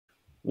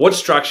What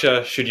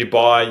structure should you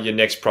buy your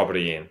next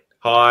property in?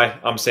 Hi,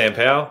 I'm Sam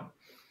Powell.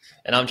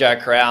 And I'm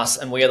Jared Krause,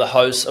 and we are the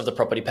hosts of the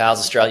Property Pals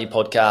Australia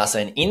podcast.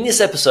 And in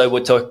this episode, we're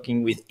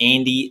talking with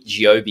Andy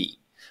Giobbi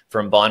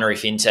from Binary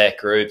FinTech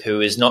Group, who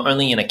is not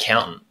only an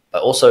accountant,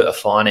 but also a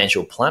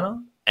financial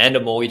planner and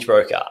a mortgage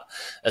broker.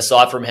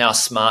 Aside from how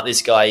smart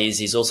this guy is,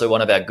 he's also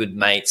one of our good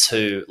mates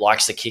who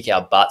likes to kick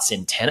our butts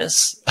in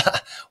tennis,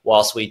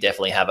 whilst we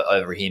definitely have it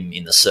over him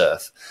in the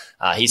surf.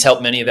 He's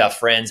helped many of our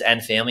friends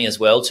and family as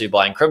well to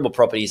buy incredible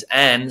properties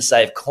and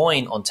save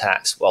coin on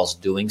tax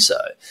whilst doing so.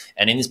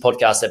 And in this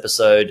podcast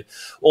episode,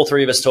 all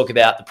three of us talk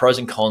about the pros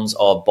and cons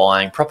of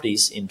buying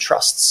properties in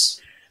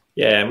trusts.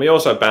 Yeah, and we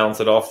also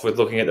balance it off with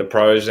looking at the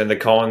pros and the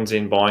cons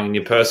in buying in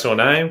your personal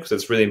name, because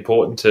it's really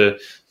important to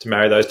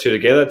marry those two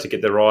together to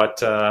get the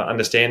right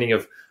understanding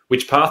of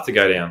which path to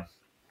go down.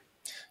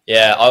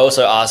 Yeah, I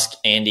also asked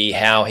Andy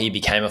how he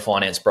became a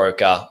finance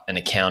broker, an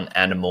accountant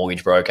and a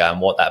mortgage broker, and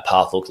what that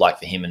path looked like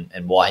for him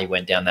and why he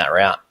went down that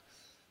route.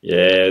 Yeah,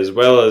 as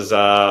well as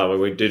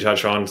we do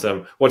touch on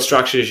some what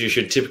structures you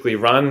should typically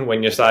run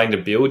when you're starting to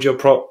build your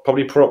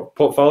property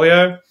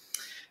portfolio.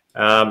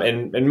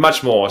 And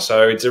much more.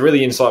 So it's a really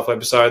insightful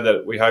episode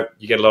that we hope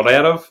you get a lot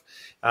out of.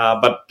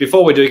 But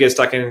before we do get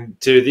stuck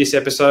into this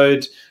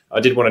episode, I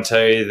did want to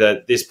tell you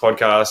that this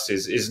podcast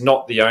is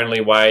not the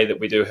only way that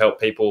we do help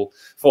people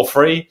for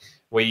free.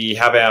 We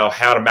have our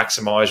How to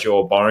Maximize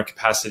Your Borrowing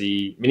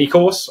Capacity mini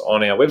course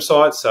on our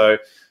website. So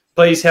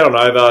please head on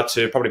over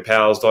to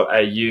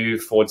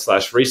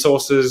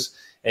propertypals.au/resources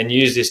and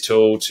use this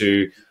tool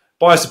to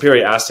buy a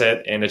superior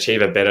asset and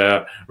achieve a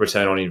better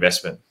return on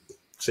investment.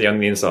 See you on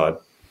the inside.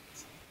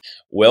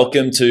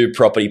 Welcome to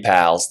Property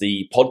Pals,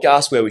 the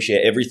podcast where we share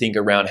everything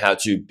around how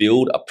to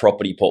build a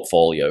property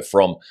portfolio,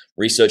 from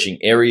researching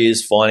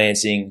areas,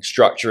 financing,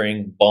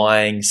 structuring,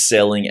 buying,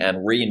 selling, and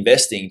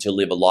reinvesting to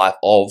live a life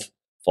of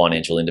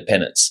financial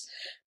independence.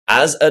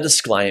 As a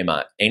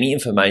disclaimer, any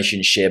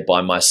information shared by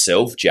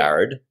myself,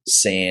 Jared,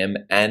 Sam,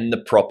 and the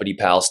Property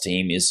Pals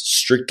team is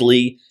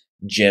strictly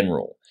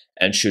general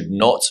and should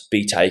not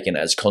be taken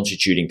as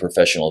constituting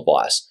professional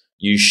advice.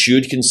 You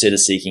should consider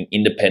seeking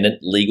independent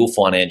legal,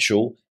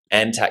 financial,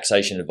 and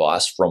taxation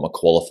advice from a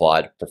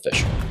qualified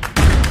professional.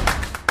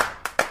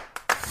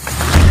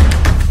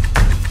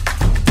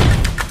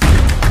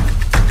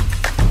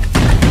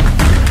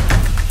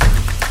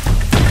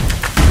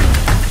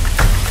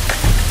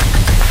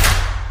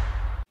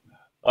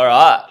 All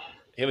right,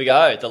 here we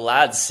go. The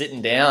lads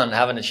sitting down,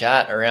 having a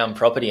chat around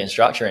property and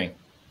structuring.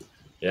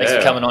 Yeah. Thanks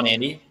for coming on,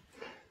 Andy.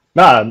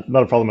 No,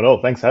 not a problem at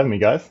all. Thanks for having me,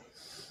 guys.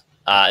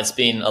 It's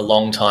been a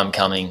long time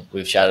coming.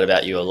 We've chatted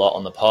about you a lot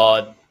on the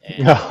pod.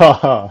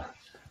 And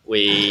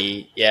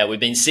we've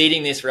been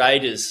seeding this for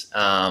ages.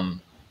 I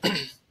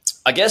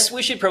guess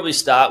we should probably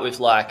start with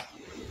like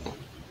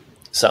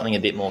something a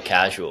bit more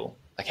casual.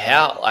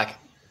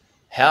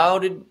 How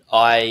did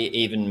I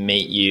even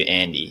meet you,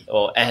 Andy?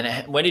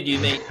 And when did you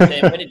meet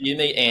Sam? When did you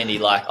meet Andy?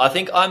 Like, I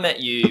think I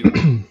met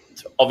you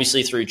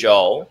obviously through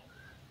Joel,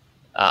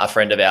 a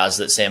friend of ours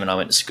that Sam and I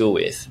went to school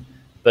with.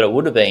 But it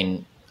would have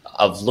been,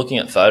 of looking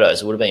at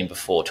photos, it would have been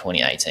before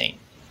 2018.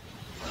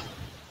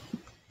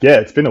 Yeah,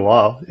 it's been a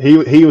while.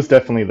 He was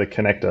definitely the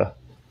connector.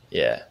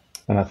 Yeah.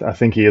 And I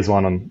think he is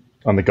one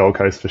on the Gold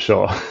Coast for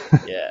sure.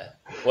 Yeah.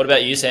 What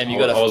about you, Sam? You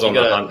got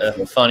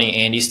a funny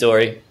Andy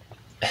story?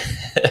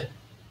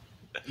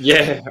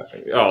 Yeah.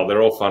 Oh,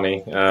 they're all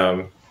funny.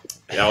 I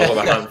was on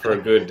the hunt for a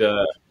good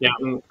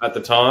accountant at the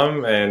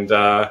time, and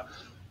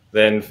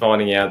then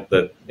finding out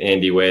that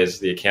Andy wears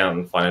the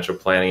accountant, financial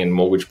planning, and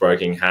mortgage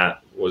broking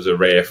hat was a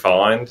rare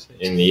find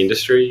in the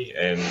industry.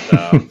 And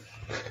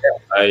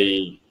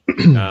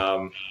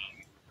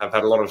I've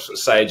had a lot of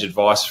sage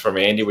advice from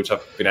Andy, which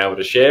I've been able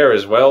to share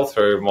as well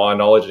through my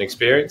knowledge and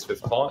experience with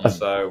clients.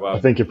 So I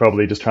think you're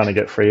probably just trying to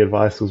get free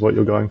advice was what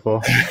you're going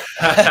for.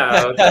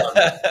 I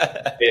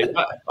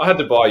had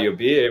to buy you a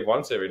beer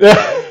once every day.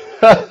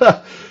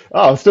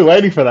 I'm still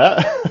waiting for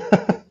that.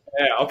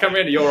 Yeah, I'll come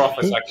into your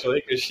office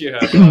actually, because you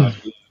have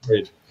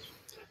fridge.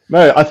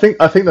 No, I think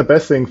the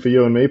best thing for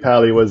you and me,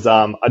 Pally, was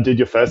I did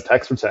your first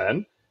tax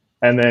return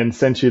and then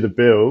sent you the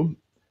bill.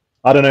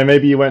 I don't know,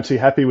 maybe you weren't too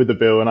happy with the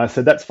bill, and I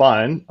said, that's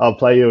fine. I'll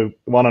play you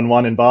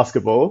one-on-one in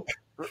basketball.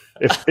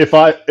 If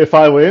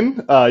I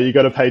win, you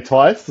got to pay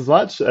twice as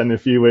much, and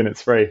if you win,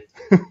 it's free.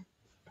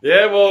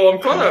 Yeah, well,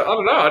 I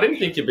don't know. I didn't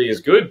think you'd be as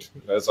good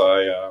as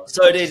I.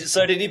 So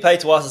did he pay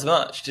twice as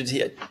much? Did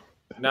he?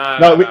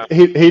 No.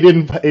 He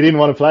didn't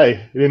want to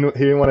play. He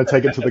didn't want to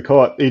take it to the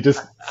court. He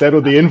just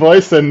settled the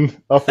invoice and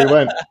off he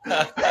went.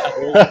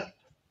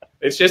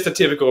 It's just a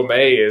typical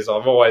me, is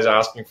I'm always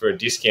asking for a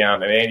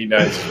discount, and Andy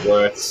knows his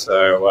worth.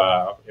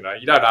 So,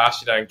 you don't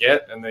ask, you don't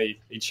get. And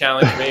he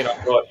challenged me, and I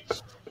thought,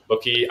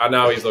 look, I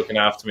know he's looking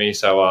after me,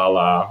 so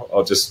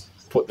I'll just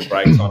put the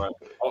brakes on it.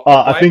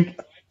 I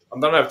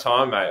don't have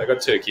time, mate. I've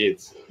got 2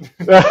 kids.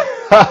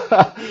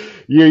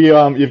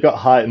 You've got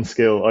height and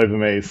skill over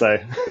me, so.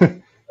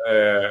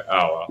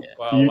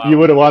 You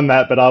would have won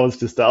that, but I was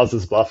just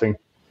bluffing.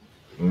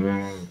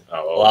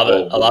 Oh, Love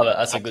it. I love it.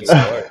 That's a good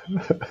story.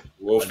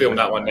 We'll film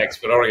that one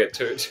next, but I don't want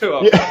to get too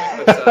off.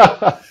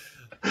 Yeah.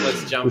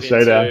 Let's jump We'll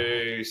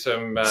into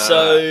some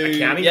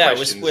accounting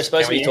questions. We're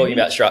supposed to be talking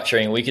about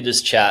structuring. We could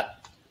just chat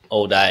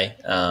all day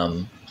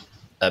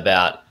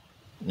about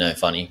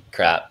funny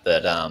crap.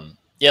 But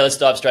let's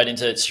dive straight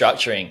into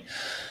structuring.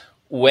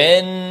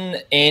 When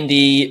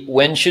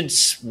should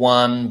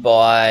one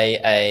buy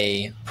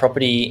a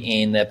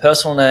property in their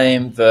personal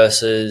name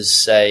versus,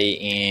 say,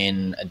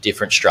 in a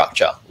different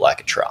structure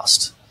like a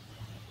trust?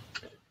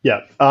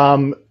 Yeah.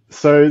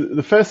 So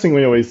the first thing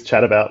we always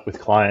chat about with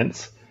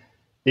clients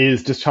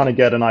is just trying to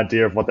get an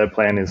idea of what their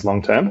plan is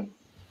long term.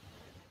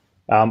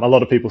 A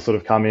lot of people sort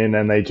of come in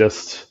and they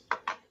don't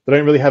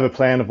really have a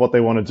plan of what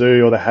they want to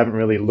do, or they haven't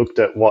really looked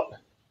at what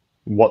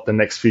the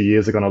next few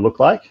years are going to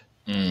look like.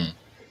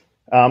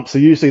 So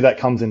usually that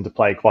comes into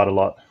play quite a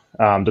lot,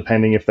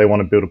 depending if they want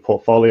to build a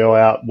portfolio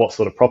out, what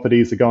sort of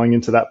properties are going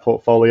into that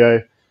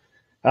portfolio,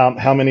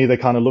 how many they're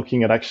kind of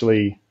looking at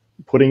actually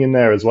putting in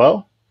there as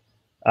well,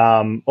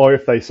 or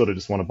if they sort of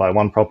just want to buy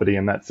one property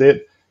and that's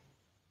it.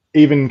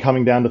 Even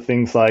coming down to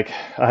things like,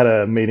 I had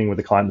a meeting with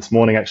a client this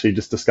morning actually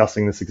just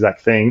discussing this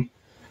exact thing.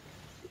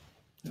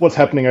 What's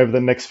happening over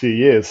the next few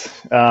years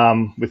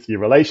with your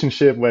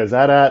relationship? Where's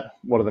that at?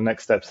 What are the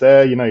next steps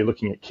there? You're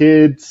looking at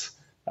kids.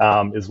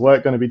 Is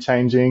work going to be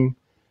changing?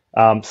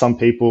 Some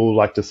people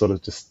like to sort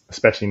of just,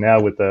 especially now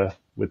with the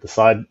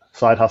side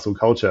hustle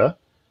culture,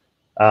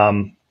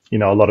 a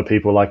lot of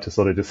people like to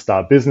sort of just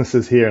start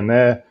businesses here and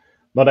there,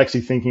 not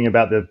actually thinking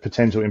about the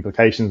potential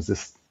implications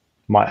this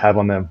might have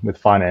on them with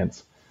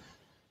finance.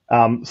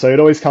 So it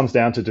always comes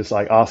down to just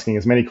like asking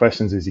as many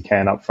questions as you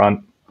can up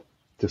front,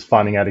 just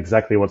finding out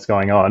exactly what's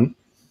going on,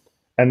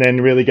 and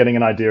then really getting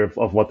an idea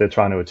of what they're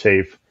trying to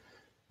achieve.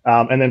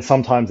 And then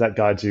sometimes that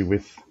guides you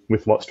with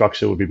what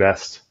structure would be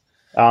best.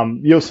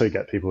 You also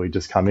get people who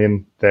just come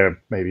in,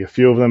 there maybe a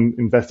few of them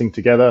investing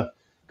together,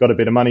 got a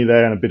bit of money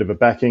there and a bit of a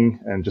backing,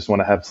 and just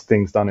want to have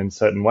things done in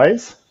certain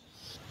ways.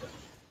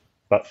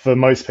 But for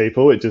most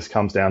people, it just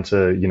comes down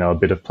to, a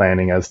bit of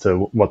planning as to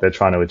what they're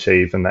trying to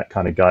achieve, and that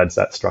kind of guides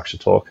that structure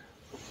talk.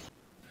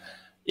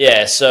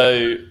 Yeah,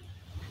 so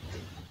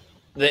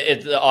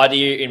the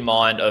idea in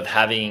mind of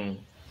having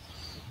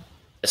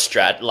a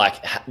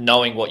like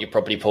knowing what your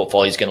property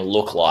portfolio is going to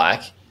look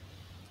like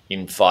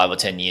in 5 or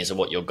 10 years of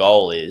what your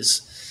goal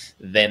is,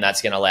 then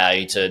that's going to allow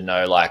you to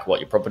know like what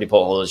your property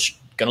portfolio is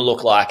going to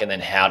look like, and then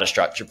how to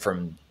structure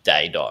from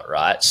day dot,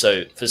 right?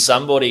 So for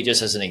somebody,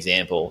 just as an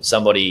example,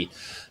 somebody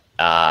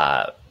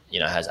has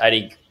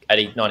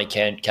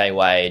 90K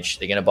wage,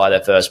 they're going to buy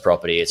their first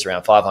property, it's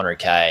around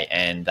 500K,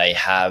 and they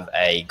have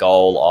a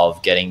goal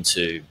of getting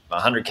to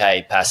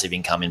 100K passive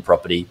income in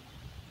property,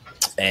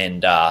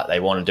 and they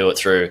want to do it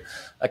through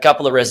a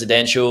couple of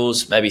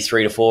residentials, maybe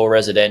 3 to 4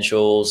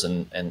 residentials,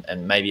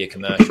 and maybe a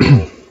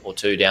commercial or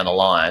 2 down the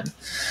line.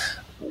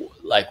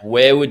 Like,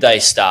 where would they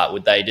start?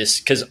 Would they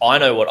just, because I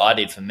know what I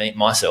did for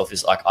myself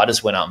is like, I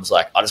just went up and was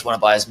like, I just want to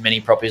buy as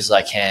many properties as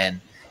I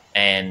can,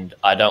 and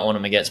I don't want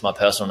them against my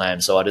personal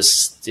name. So I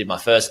just did my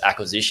first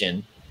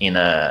acquisition in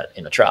a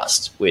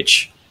trust,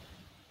 which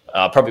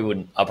I probably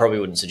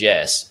wouldn't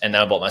suggest. And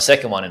then I bought my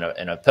second one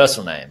in a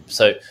personal name.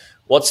 So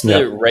what's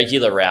the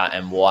regular route,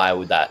 and why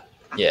would that?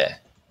 Yeah.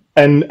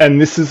 And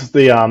this is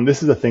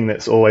the thing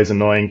that's always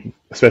annoying,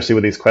 especially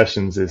with these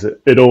questions, is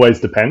it always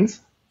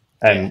depends.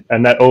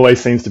 And that always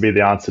seems to be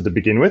the answer to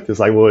begin with. It's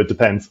like, well, it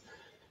depends.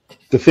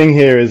 The thing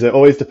here is it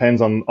always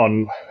depends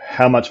on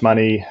how much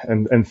money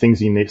and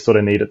things you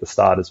need at the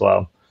start as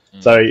well.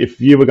 So if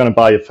you were going to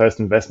buy your first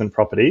investment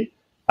property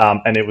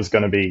and it was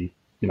going to be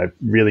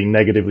really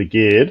negatively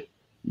geared,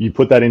 you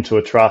put that into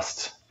a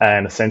trust,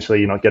 and essentially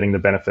you're not getting the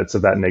benefits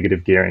of that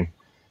negative gearing.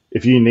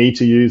 If you need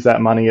to use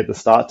that money at the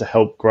start to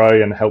help grow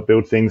and help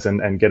build things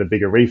and get a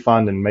bigger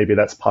refund, and maybe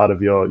that's part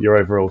of your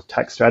overall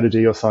tax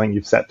strategy or something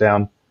you've sat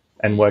down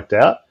and worked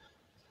out,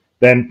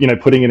 then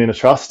putting it in a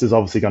trust is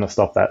obviously going to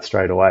stop that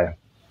straight away.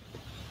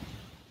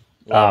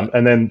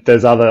 And then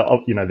there's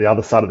the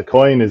other side of the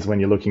coin is when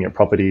you're looking at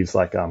properties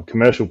like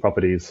commercial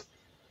properties,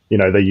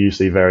 they're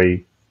usually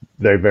very,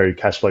 very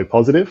cash flow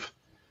positive.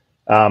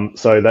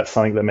 So that's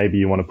something that maybe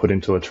you want to put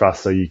into a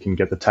trust so you can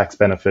get the tax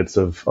benefits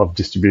of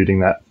distributing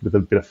that with a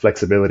bit of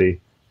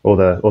flexibility, or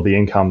the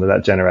income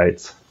that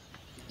generates.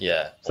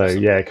 Yeah. So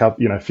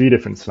awesome. A few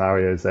different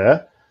scenarios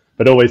there,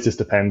 but it always just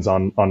depends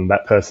on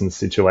that person's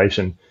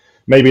situation.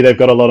 Maybe they've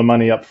got a lot of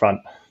money up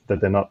front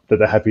that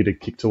they're happy to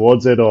kick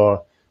towards it,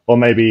 or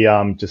maybe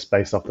just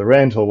based off the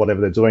rent or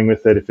whatever they're doing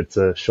with it. If it's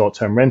a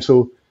short-term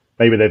rental,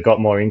 maybe they've got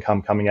more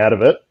income coming out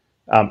of it,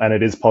 and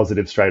it is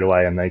positive straight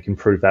away, and they can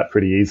prove that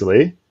pretty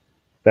easily.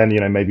 Then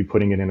maybe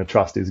putting it in a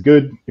trust is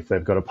good. If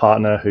they've got a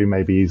partner who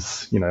maybe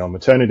is on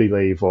maternity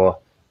leave or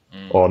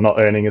not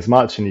earning as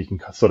much, and you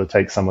can sort of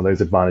take some of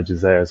those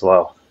advantages there as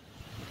well.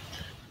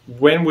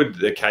 When would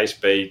the case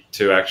be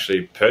to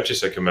actually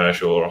purchase a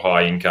commercial or a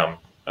high income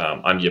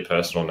under your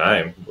personal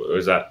name?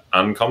 Was that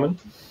uncommon?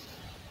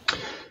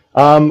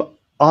 I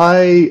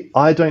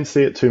don't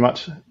see it too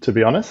much, to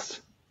be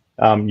honest.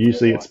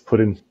 Usually it's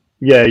put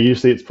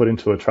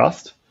into a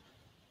trust.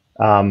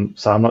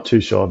 So I'm not too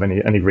sure of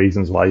any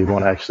reasons why you'd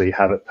want to actually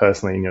have it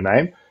personally in your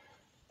name.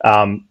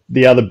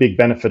 The other big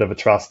benefit of a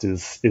trust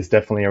is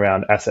definitely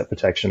around asset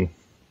protection.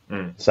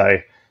 So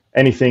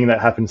anything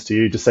that happens to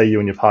you, just say you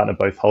and your partner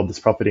both hold this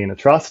property in a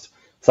trust,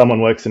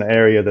 someone works in an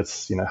area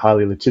that's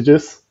highly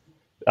litigious,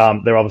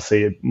 they're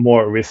obviously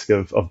more at risk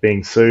of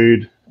being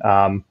sued,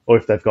 or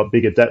if they've got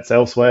bigger debts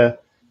elsewhere,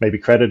 maybe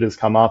creditors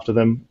come after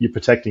them. You're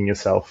protecting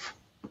yourself,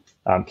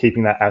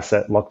 keeping that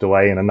asset locked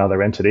away in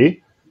another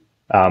entity,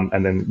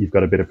 and then you've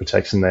got a bit of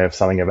protection there if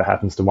something ever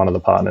happens to one of the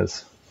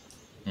partners.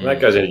 And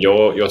that goes into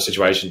your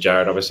situation,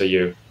 Jared. Obviously,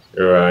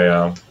 you're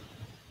a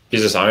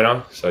business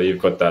owner, so you've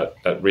got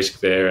that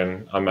risk there.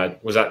 And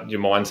was that your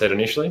mindset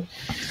initially?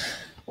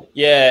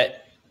 Yeah.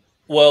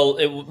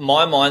 Well,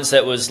 my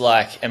mindset was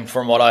like, and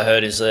from what I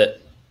heard is that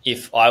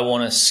if I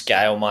want to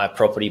scale my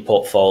property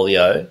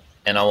portfolio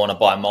and I want to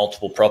buy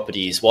multiple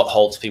properties, what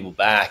holds people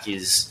back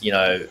is,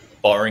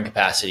 borrowing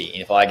capacity.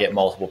 And if I get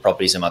multiple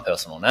properties in my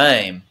personal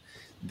name,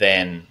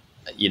 then,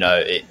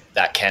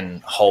 that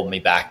can hold me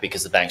back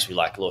because the banks will be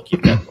like, look,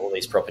 you've got all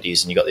these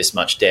properties and you've got this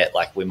much debt.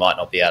 Like, we might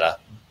not be able to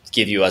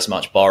give you as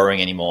much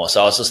borrowing anymore.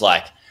 So I was just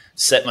like,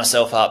 set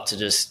myself up to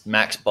just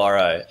max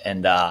borrow.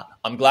 And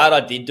I'm glad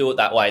I did do it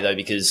that way though,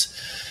 because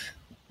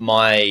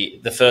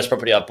the first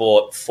property I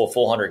bought for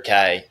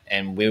 $400K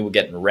and we were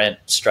getting rent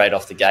straight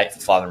off the gate for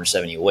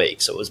 $570 a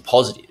week. So it was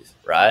positive,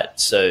 right?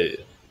 So,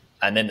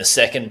 and then the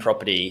second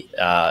property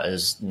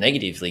is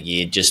negatively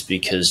geared just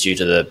because due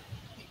to the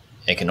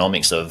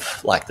economics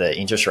of like the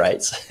interest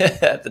rates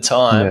at the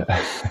time,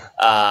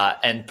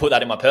 and put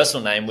that in my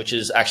personal name, which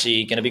is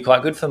actually going to be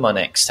quite good for my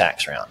next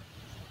tax round.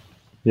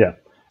 Yeah.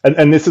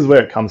 And this is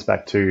where it comes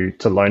back to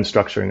loan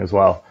structuring as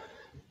well,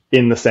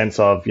 in the sense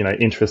of,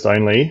 interest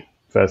only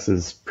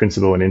versus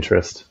principal and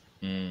interest.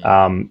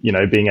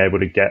 Being able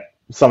to get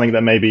something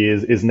that maybe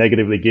is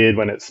negatively geared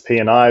when it's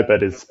P&I,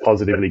 but is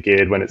positively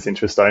geared when it's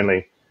interest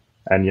only.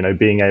 And,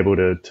 being able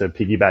to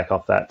piggyback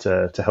off that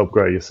to help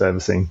grow your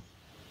servicing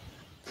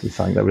is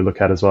something that we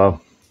look at as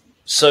well.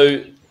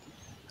 So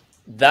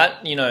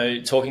that,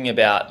 talking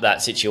about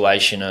that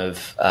situation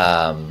of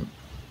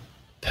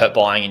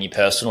buying in your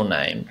personal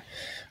name,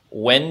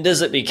 when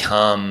does it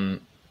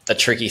become a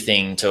tricky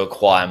thing to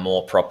acquire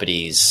more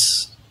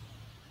properties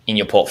in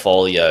your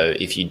portfolio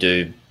if you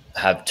do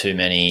have too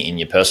many in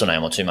your personal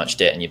name or too much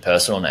debt in your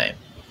personal name?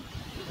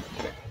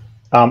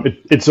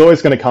 It's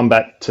always going to come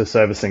back to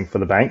servicing for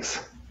the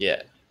banks.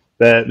 Yeah.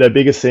 Their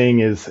biggest thing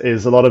is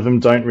a lot of them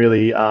don't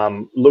really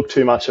look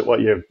too much at what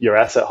your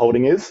asset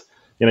holding is.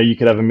 You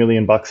could have $1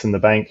 million in the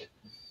bank,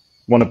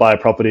 want to buy a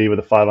property with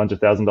a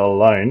 $500,000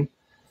 loan.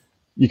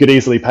 You could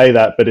easily pay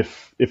that, but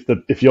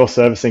if you're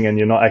servicing and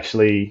you're not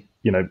actually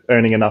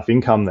earning enough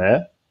income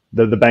there,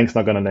 the bank's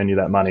not going to lend you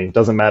that money. It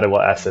doesn't matter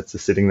what assets are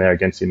sitting there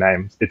against your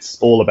name. It's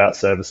all about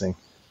servicing.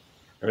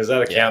 And does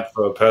that account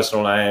for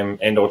personal name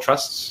and or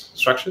trust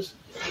structures?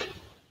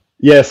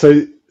 Yeah,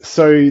 so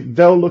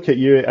they'll look at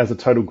you as a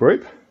total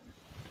group.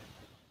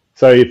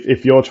 So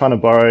if you're trying to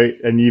borrow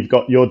and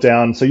you're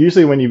down, so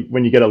usually when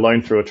you get a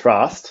loan through a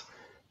trust,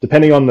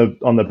 depending on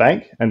the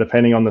bank and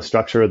depending on the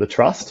structure of the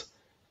trust,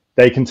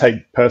 they can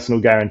take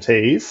personal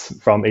guarantees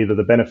from either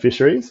the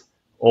beneficiaries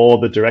or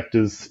the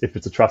directors if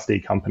it's a trustee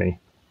company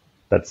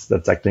that's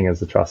acting as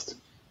the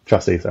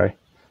trustee. Sorry.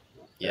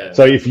 Yeah.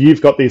 So if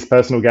you've got these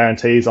personal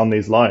guarantees on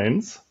these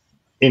loans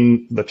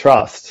in the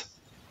trust,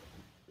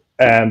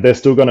 and they're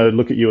still going to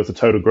look at you as a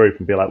total group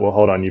and be like, well,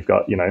 hold on, you've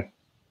got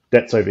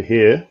debts over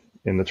here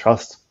in the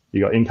trust,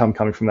 you got income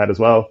coming from that as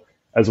well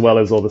as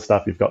all the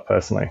stuff you've got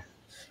personally.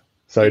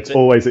 So it's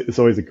always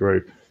a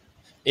group.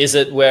 Is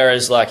it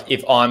whereas like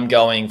if I'm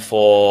going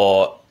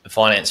for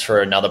finance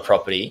for another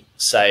property,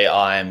 say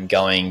I'm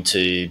going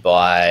to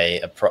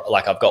buy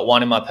like I've got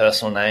one in my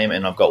personal name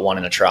and I've got one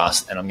in a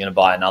trust and I'm going to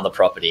buy another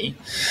property.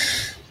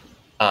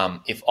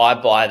 If I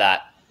buy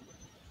that,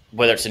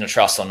 whether it's in a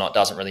trust or not,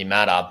 doesn't really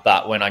matter.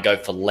 But when I go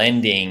for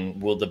lending,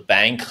 will the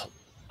bank,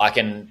 I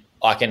can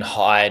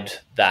hide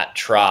that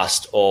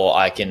trust, or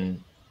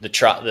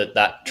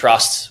that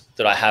trust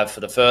that I have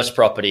for the first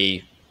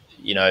property,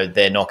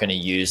 they're not going to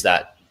use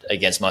that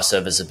against my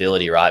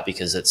serviceability, right?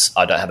 Because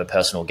I don't have a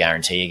personal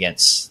guarantee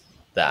against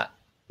that.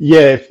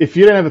 Yeah, if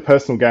you don't have a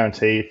personal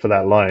guarantee for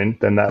that loan,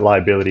 then that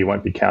liability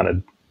won't be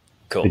counted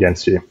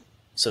against you.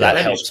 So that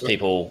helps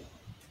people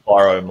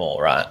borrow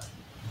more, right?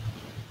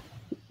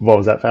 What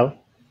was that, Fowler?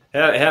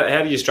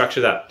 How do you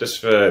structure that? Just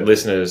for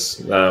listeners,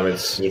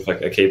 it's sort of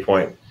like a key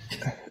point.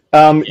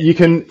 You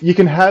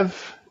can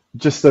have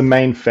just the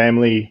main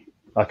family,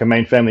 like a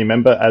main family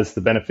member as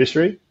the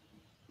beneficiary,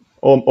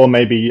 or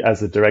maybe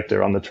as a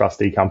director on the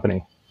trustee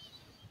company,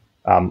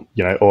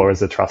 or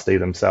as a trustee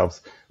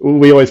themselves.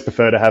 We always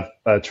prefer to have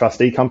a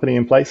trustee company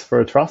in place for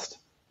a trust.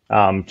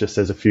 Just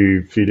there's a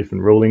few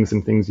different rulings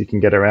and things you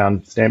can get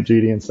around stamp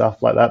duty and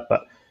stuff like that,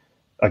 but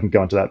I can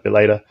go into that a bit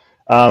later.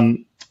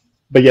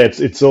 But yeah,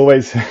 it's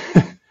always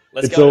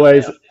it's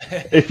always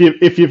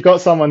if you've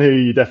got someone who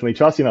you definitely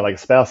trust, like a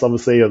spouse,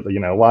 obviously, or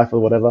a wife or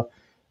whatever,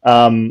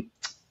 and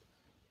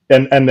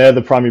they're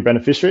the primary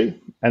beneficiary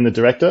and the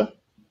director,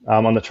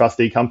 on the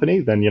trustee company,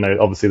 then,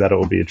 obviously that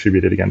will be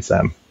attributed against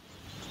them.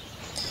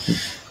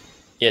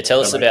 Yeah, tell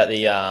us about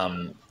the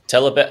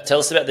tell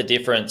us about the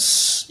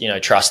difference,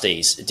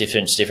 trustees,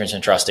 difference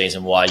in trustees,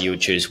 and why you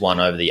would choose one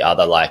over the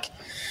other. Like,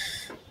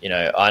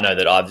 I know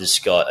that I've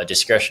just got a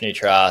discretionary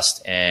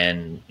trust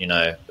and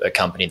a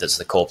company that's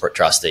the corporate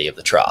trustee of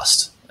the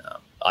trust.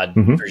 I'd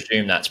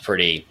presume that's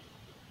pretty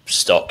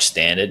stock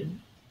standard.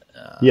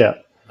 Yeah,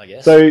 I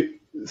guess.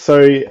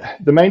 So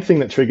the main thing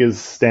that triggers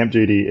stamp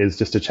duty is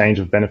just a change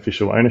of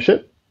beneficial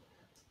ownership.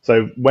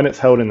 So when it's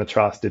held in the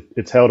trust,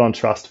 it's held on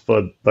trust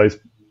for those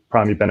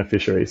primary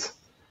beneficiaries.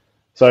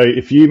 So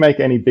if you make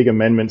any big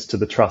amendments to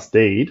the trust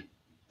deed,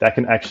 that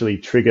can actually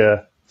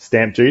trigger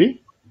stamp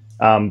duty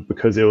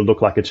because it will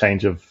look like a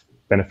change of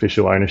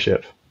beneficial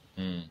ownership.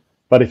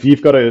 But if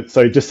you've got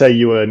so just say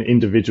you were an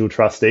individual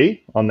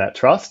trustee on that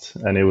trust,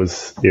 and it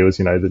was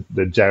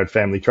the Jared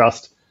Family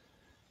Trust,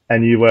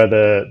 and you were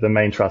the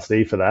main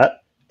trustee for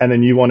that, and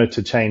then you wanted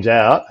to change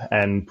out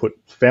and put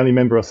family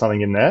member or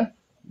something in there,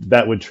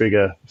 that would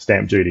trigger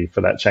stamp duty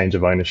for that change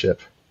of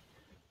ownership.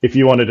 If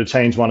you wanted to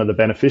change one of the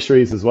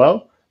beneficiaries as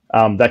well,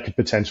 that could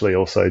potentially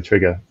also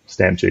trigger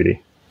stamp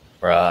duty.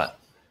 Right.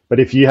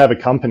 But if you have a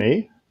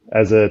company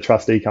as a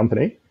trustee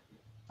company,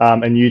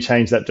 and you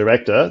change that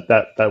director,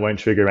 that won't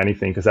trigger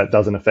anything because that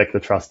doesn't affect the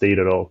trust deed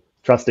at all.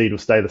 Trust deed will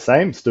stay the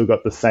same, still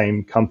got the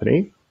same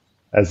company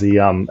as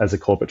a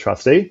corporate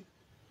trustee,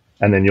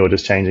 and then you're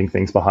just changing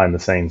things behind the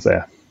scenes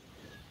there.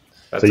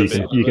 That's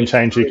so you can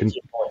change.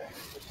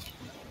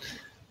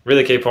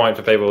 Really key point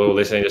for people who are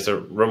listening, just to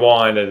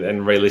rewind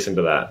and re-listen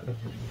to that.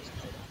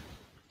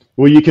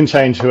 Well, you can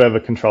change whoever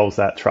controls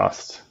that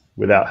trust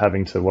without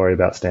having to worry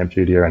about stamp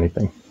duty or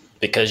anything.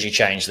 Because you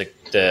change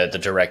the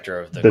director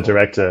of the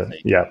director.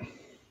 Yeah.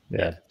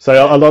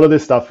 So a lot of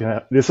this stuff,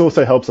 this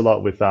also helps a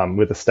lot with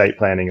estate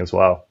planning as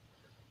well.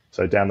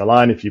 So down the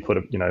line, if you put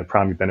a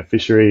primary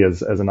beneficiary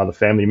as another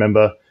family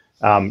member,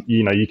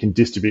 you can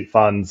distribute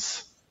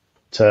funds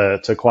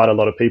to quite a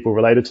lot of people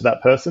related to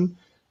that person,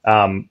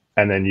 and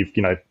then you've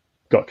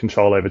got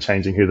control over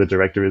changing who the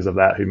director is of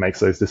that, who makes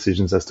those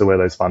decisions as to where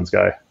those funds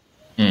go.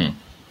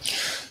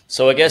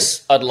 So I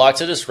guess I'd like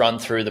to just run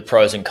through the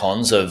pros and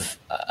cons of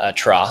a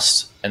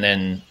trust, and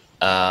then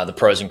the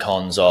pros and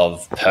cons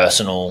of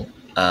personal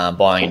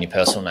buying in your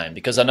personal name,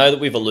 because I know that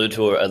we've alluded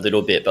to it a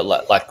little bit, but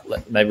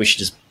like maybe we should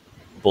just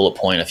bullet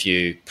point a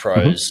few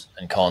pros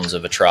and cons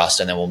of a trust,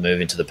 and then we'll move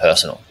into the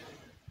personal.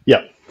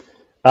 Yeah.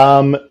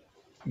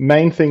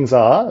 Main things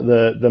are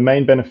the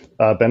main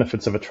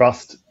benefits of a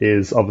trust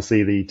is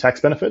obviously the tax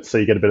benefits, so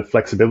you get a bit of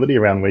flexibility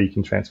around where you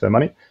can transfer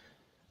money.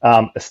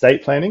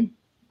 Estate planning.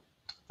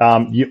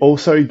 You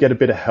also get a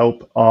bit of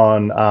help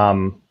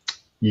on,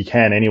 you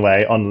can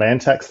anyway, on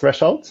land tax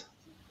thresholds.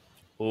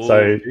 Ooh,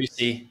 so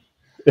juicy.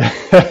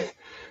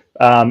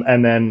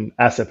 And then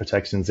asset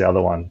protection is the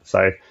other one.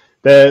 So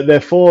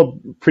they're four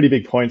pretty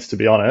big points, to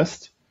be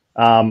honest.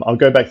 I'll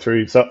go back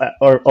through. So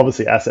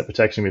obviously asset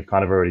protection, we've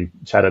kind of already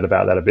chatted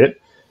about that a bit.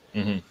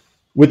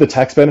 With the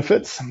tax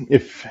benefits,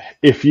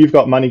 if you've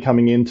got money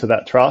coming into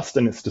that trust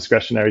and it's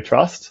discretionary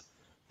trust,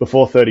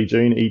 before 30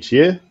 June each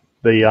year,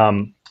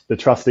 the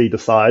trustee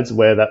decides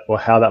where that or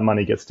how that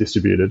money gets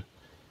distributed.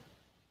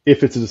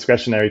 If it's a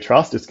discretionary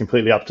trust, it's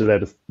completely up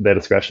to their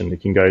discretion.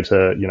 It can go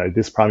to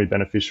this primary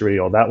beneficiary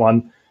or that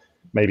one,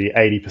 maybe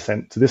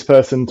 80% to this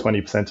person,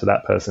 20% to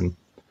that person.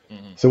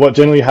 So what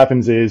generally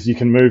happens is you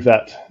can move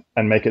that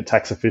and make it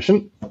tax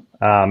efficient.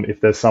 If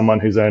there's someone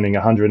who's earning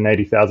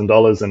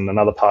 $180,000 and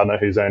another partner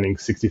who's earning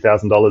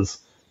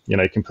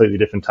 $60,000, completely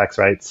different tax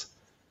rates,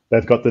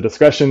 they've got the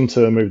discretion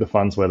to move the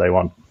funds where they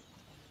want.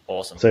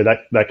 Awesome. So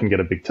that can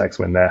get a big tax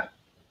win there.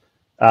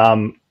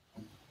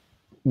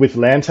 With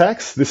land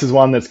tax, this is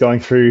one that's going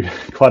through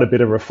quite a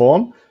bit of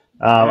reform.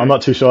 I'm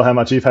not too sure how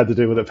much you've had to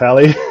do with it,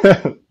 Pally,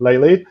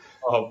 lately.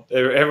 Oh,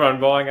 everyone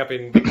buying up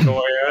in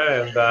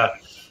Victoria, and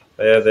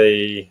they're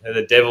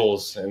the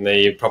devils in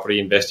the property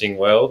investing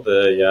world,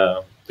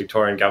 the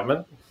Victorian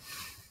government.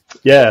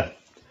 Yeah,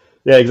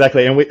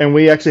 exactly. And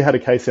we actually had a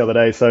case the other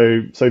day.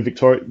 So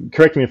Victoria,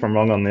 correct me if I'm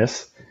wrong on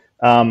this.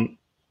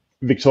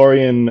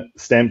 Victorian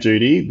stamp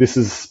duty, this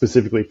is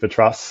specifically for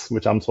trusts,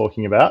 which I'm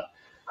talking about,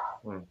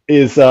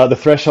 is the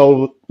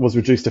threshold was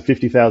reduced to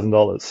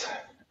 $50,000.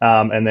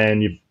 And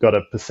then you've got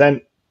a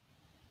percent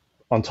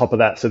on top of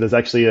that. So there's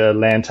actually a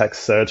land tax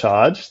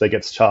surcharge that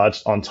gets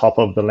charged on top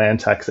of the land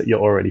tax that you're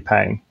already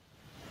paying.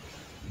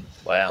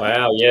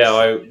 Wow.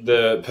 Yeah,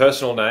 the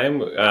personal name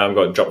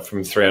got dropped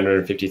from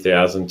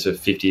 350,000 to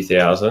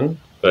 50,000,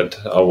 but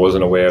I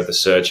wasn't aware of the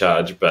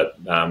surcharge. But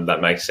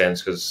that makes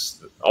sense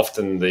because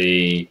often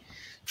the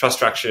trust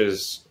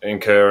structures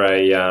incur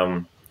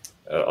a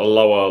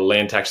lower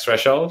land tax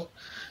threshold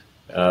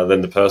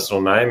than the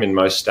personal name in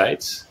most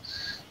states.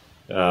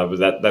 But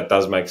that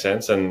does make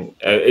sense, and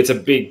it's a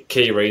big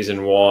key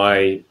reason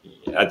why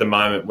at the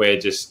moment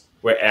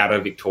we're out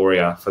of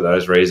Victoria for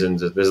those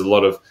reasons. There's a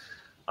lot of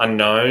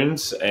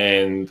unknowns,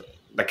 and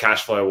the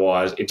cash flow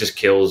wise, it just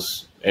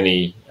kills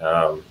any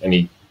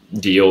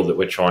deal that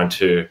we're trying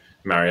to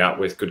marry up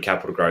with good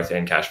capital growth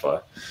and cash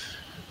flow.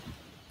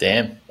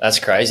 Damn, that's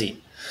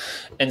crazy.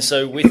 And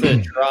so with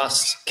a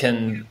trust,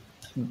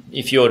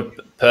 if you were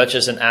to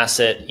purchase an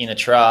asset in a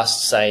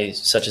trust, say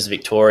such as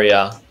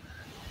Victoria,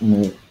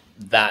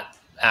 that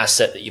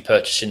asset that you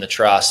purchased in the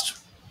trust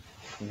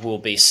will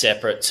be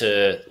separate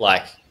to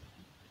like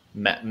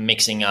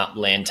mixing up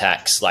land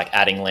tax, like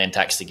adding land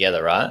tax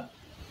together, right?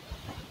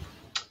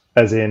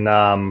 As in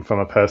from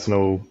a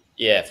personal...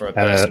 Yeah, from a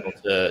personal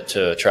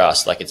to a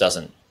trust, like it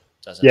doesn't.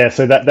 Yeah,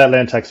 so that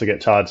land tax will get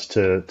charged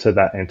to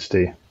that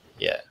entity.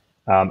 Yeah.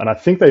 And I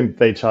think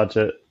they charge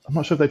it, I'm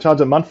not sure if they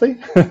charge it monthly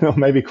or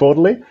maybe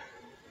quarterly,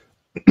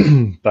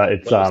 but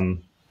it's...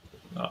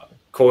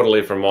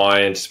 quarterly from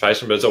my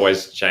anticipation, but it's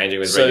always changing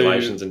with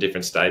regulations in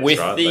different states, with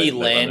right? the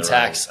land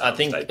tax, I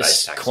think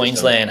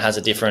Queensland has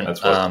a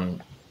different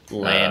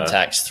land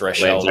tax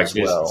threshold land tax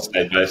as well.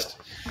 State-based.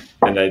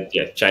 And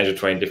they change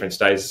between different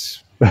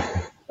states,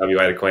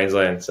 WA to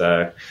Queensland.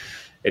 So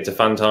it's a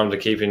fun time to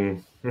keep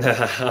on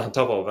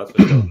top of, that's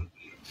for sure.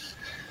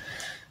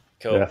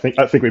 Cool. Yeah,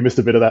 I think we missed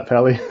a bit of that,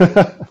 Pally.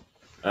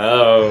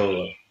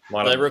 Oh,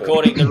 the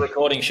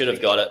recording should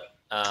have got it.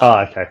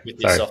 Okay. With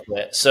this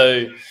software.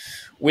 So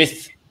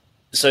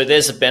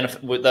there's a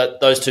benefit with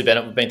those two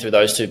benefits. We've been through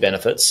those two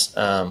benefits.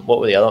 What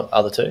were the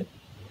other two?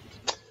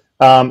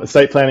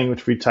 Estate planning,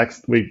 which we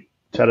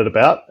chatted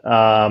about.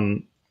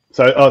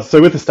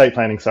 So with estate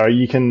planning,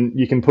 you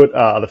can put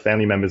other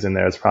family members in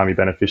there as primary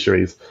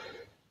beneficiaries.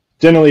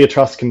 Generally, a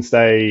trust can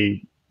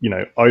stay,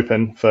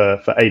 open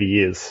for 80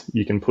 years.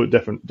 You can put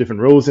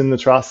different rules in the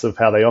trust of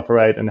how they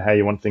operate and how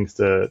you want things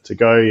to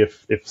go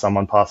if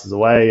someone passes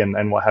away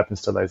and what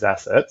happens to those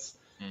assets.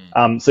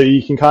 So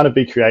you can kind of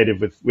be creative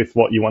with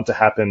what you want to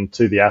happen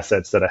to the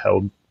assets that are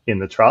held in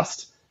the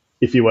trust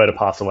if you were to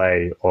pass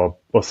away or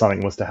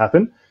something was to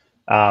happen.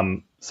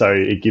 So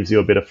it gives you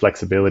a bit of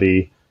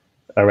flexibility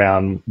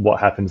around what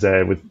happens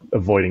there with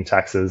avoiding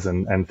taxes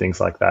and things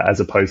like that,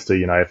 as opposed to,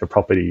 if a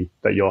property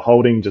that you're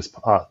holding just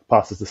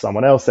passes to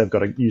someone else,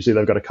 usually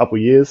they've got a couple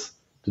years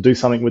to do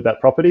something with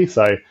that property.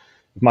 So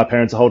if my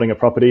parents are holding a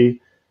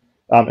property,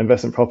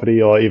 investment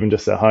property, or even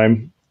just their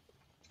home,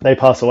 they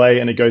pass away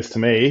and it goes to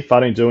me. If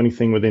I don't do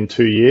anything within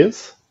 2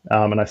 years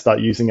and I start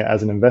using it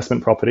as an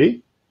investment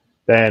property,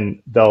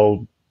 then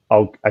I'll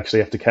actually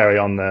have to carry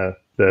on the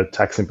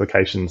tax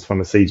implications from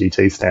a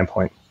CGT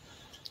standpoint.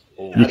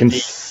 You can...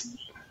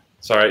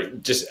 Sorry,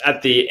 just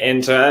at the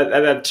end, so at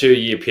that 2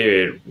 year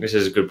period, this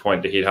is a good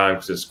point to hit home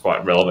because it's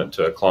quite relevant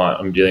to a client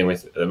I'm dealing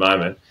with at the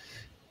moment.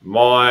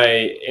 My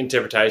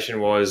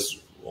interpretation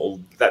was, well,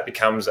 that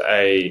becomes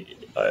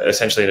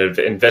essentially an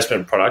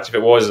investment product. If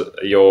it was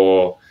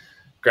your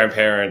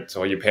grandparents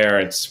or your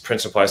parents'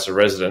 principal place of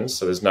residence,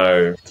 so there's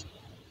no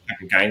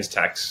capital gains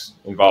tax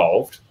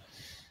involved.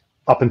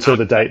 Up until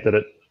the date that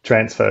it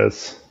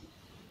transfers.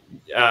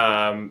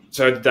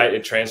 So the date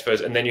it transfers,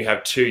 and then you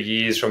have 2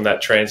 years from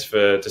that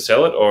transfer to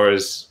sell it, or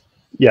is...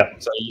 Yeah.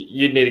 So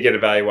you'd need to get a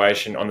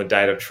valuation on the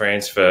date of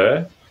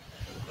transfer,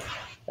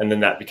 and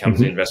then that becomes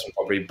the investment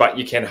property, but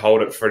you can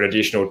hold it for an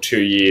additional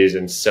 2 years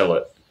and sell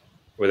it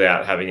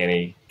without having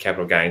any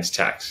capital gains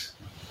tax.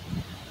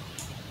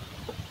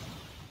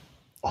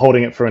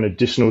 Holding it for an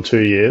additional 2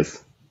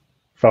 years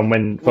from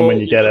when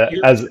you get it,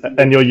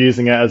 and you're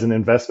using it as an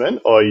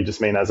investment, or you just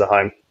mean as a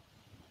home?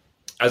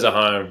 As a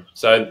home.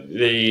 So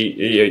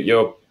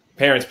your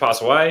parents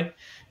pass away,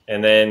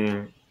 and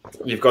then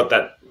you've got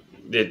that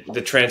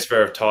the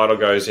transfer of title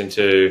goes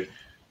into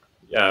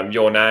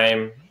your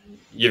name.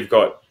 You've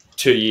got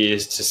 2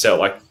 years to sell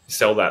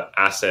that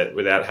asset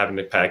without having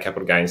to pay a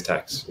capital gains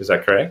tax. Is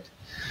that correct?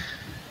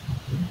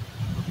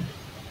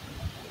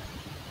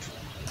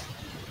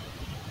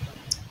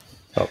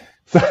 Oh.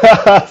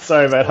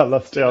 Sorry, mate, I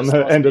lost you on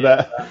the end of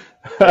that.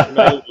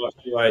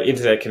 My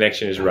internet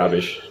connection is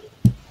rubbish.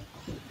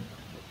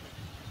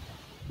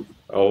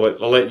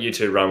 I'll let you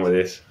two run with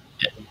this.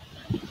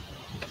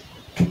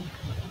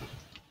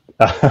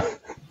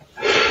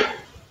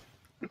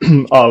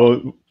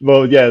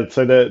 Well, yeah.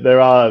 So there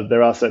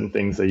are certain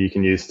things that you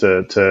can use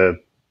to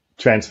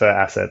transfer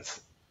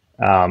assets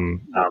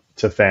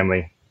to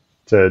family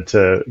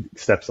to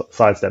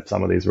sidestep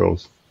some of these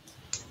rules.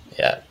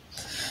 Yeah.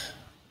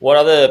 What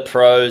other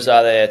pros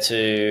are there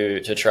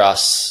to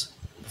trusts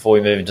before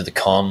we move into the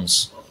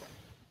cons?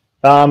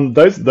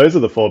 Those are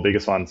the four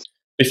biggest ones.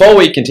 Before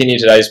we continue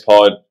today's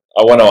pod,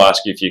 I want to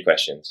ask you a few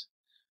questions.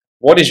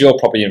 What is your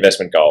property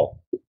investment goal?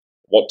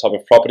 What type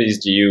of properties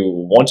do you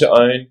want to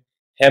own?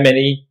 How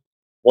many?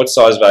 What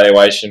size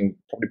valuation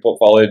property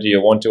portfolio do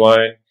you want to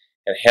own?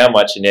 And how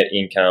much net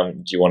income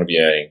do you want to be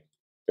earning?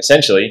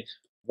 Essentially,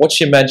 what's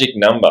your magic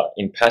number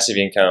in passive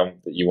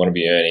income that you want to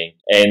be earning?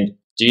 And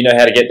do you know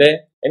how to get there?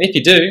 And if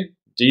you do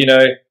you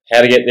know how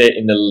to get there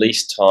in the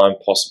least time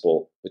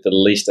possible with the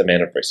least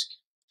amount of risk?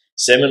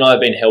 Sam and I have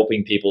been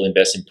helping people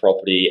invest in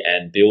property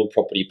and build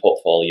property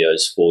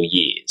portfolios for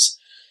years.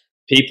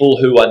 People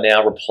who are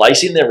now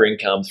replacing their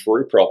income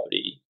through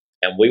property,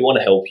 and we want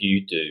to help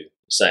you do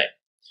the same.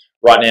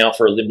 Right now,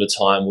 for a limited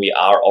time, we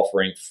are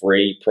offering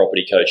free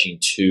property coaching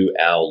to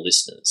our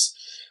listeners.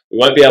 We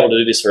won't be able to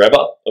do this forever,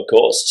 of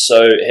course.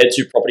 So head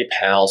to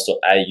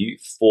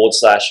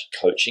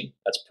propertypals.au/coaching.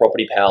 That's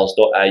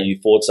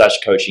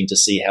propertypals.au/coaching to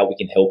see how we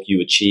can help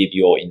you achieve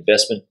your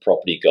investment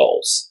property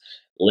goals.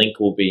 Link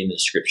will be in the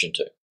description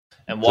too.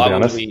 And why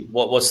would we?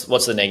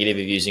 What's the negative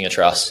of using a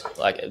trust?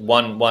 Like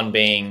one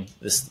being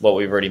this, what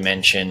we've already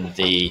mentioned,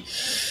 the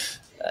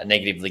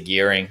negatively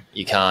gearing.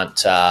 You can't,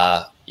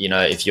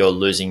 if you're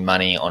losing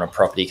money on a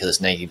property because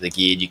it's negatively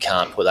geared, you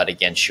can't put that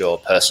against your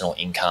personal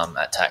income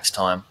at tax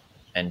time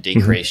and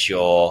decrease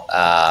your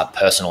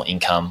personal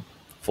income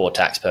for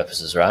tax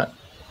purposes, right?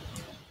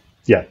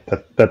 Yeah,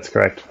 that's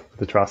correct.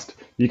 The trust,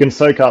 you can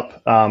soak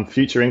up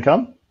future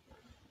income.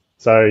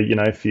 So,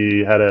 if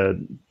you had a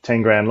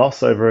 10 grand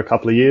loss over a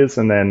couple of years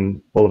and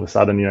then all of a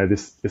sudden,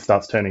 this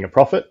starts turning a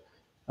profit,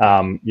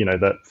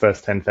 that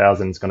first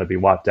 10,000 is going to be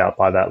wiped out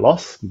by that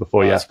loss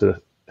before you have to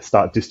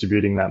start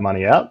distributing that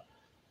money out.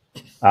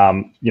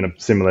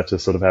 Similar to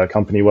sort of how a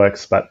company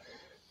works, but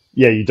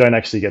yeah, you don't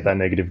actually get that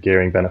negative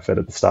gearing benefit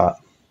at the start.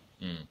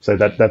 So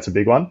that's a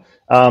big one.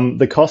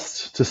 The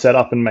cost to set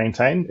up and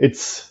maintain,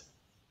 it's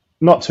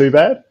not too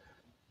bad.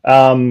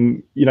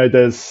 If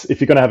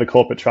you're going to have a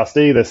corporate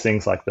trustee, there's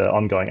things like the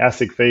ongoing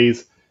ASIC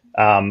fees.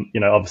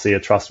 Obviously a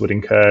trust would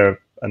incur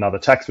another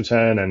tax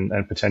return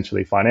and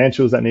potentially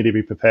financials that need to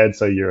be prepared.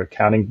 So your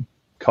accounting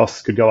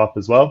costs could go up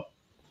as well.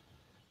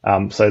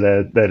 So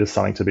they're just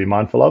something to be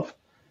mindful of.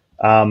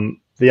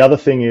 The other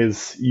thing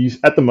is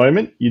at the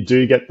moment, you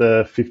do get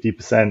the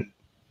 50%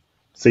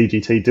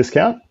 CGT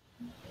discount,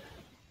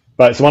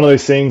 but it's one of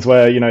those things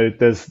where,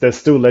 there's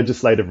still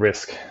legislative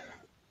risk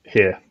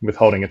here with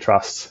holding a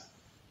trust.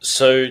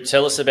 So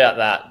tell us about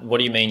that. What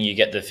do you mean you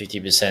get the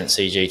 50%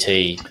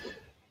 CGT?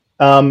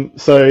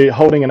 So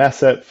holding an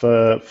asset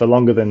for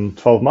longer than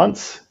 12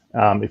 months,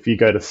 if you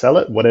go to sell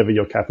it, whatever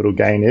your capital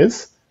gain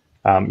is,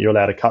 you're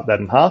allowed to cut that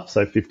in half.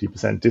 So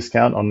 50%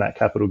 discount on that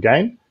capital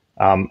gain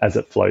as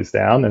it flows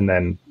down, and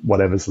then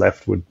whatever's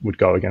left would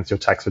go against your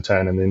tax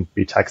return and then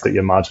be taxed at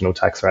your marginal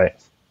tax rate.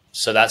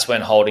 So that's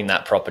when holding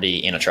that property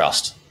in a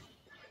trust?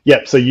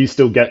 Yep. So you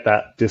still get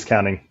that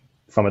discounting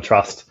from a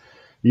trust.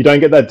 You don't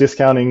get that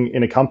discounting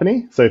in a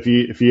company. So if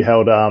you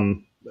held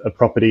a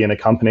property in a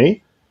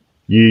company,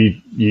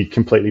 you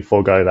completely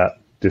forego that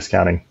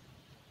discounting.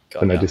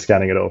 So no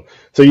discounting at all.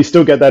 So you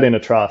still get that in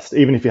a trust,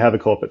 even if you have a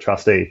corporate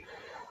trustee.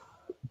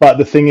 But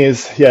the thing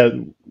is,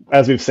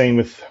 as we've seen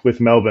with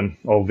Melbourne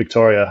or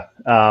Victoria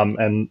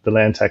and the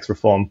land tax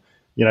reform,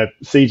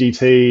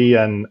 CGT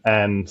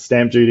and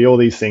stamp duty, all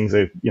these things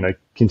are,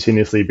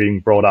 continuously being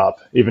brought up.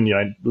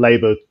 Even,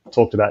 Labor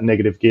talked about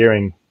negative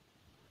gearing,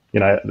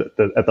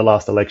 at the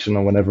last election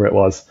or whenever it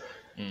was.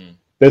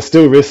 There's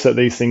still risks that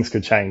these things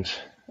could change.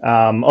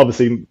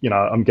 Obviously,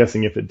 I'm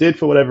guessing if it did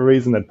for whatever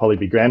reason, there'd probably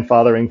be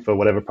grandfathering for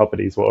whatever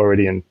properties were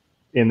already in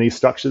these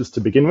structures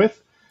to begin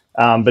with.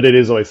 But it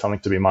is always something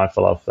to be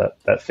mindful of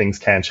that things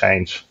can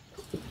change.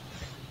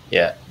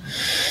 Yeah.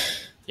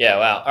 Yeah.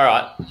 Wow. All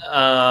right.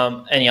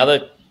 Any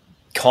other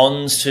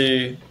cons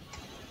to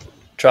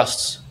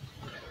trusts?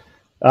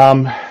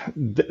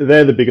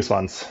 They're the biggest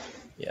ones.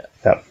 Yeah.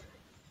 Yep.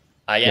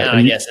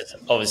 I guess it's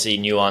obviously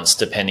nuanced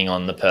depending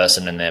on the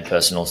person and their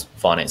personal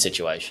finance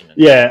situation.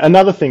 Yeah.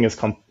 Another thing is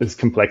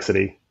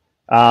complexity.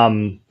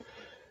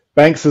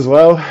 Banks as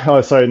well.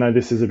 Oh, sorry. No,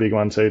 this is a big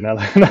one too. Now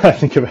that I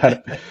think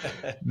about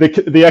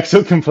it, the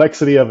actual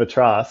complexity of a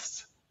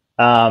trust,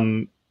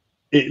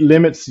 it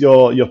limits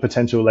your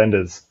potential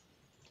lenders.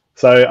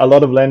 So a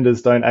lot of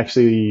lenders don't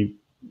actually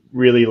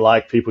really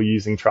like people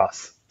using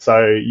trusts.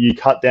 So you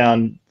cut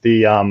down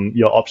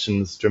your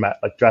options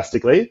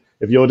drastically.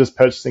 If you're just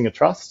purchasing a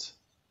trust,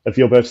 if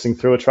you're purchasing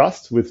through a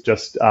trust with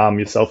just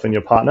yourself and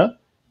your partner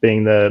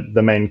being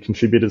the main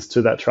contributors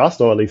to that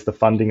trust, or at least the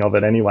funding of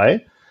it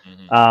anyway,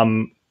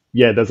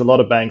 there's a lot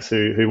of banks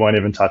who won't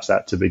even touch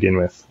that to begin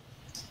with.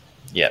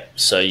 Yep.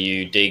 So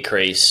you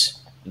decrease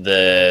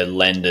the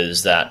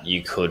lenders that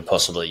you could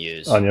possibly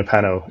use on your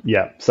panel.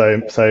 Yeah.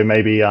 So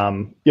maybe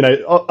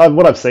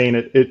what I've seen,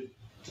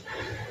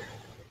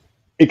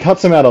 it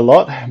cuts them out a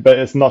lot, but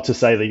it's not to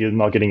say that you're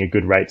not getting a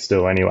good rate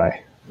still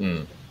anyway.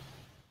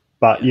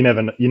 But you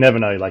never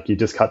know. Like, you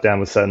just cut down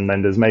with certain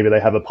lenders. Maybe they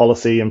have a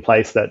policy in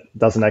place that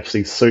doesn't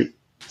actually suit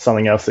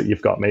something else that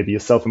you've got. Maybe you're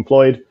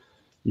self-employed.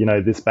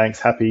 This bank's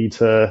happy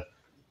to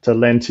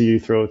lend to you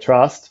through a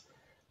trust,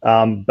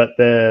 but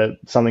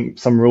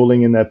some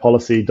ruling in their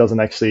policy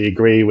doesn't actually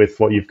agree with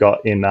what you've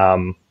got in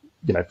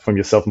from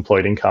your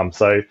self-employed income.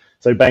 So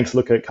banks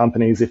look at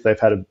companies if they've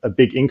had a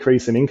big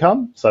increase in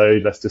income.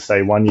 So let's just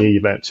say 1 year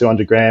you've earned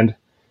 200 grand,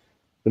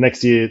 the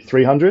next year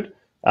 300.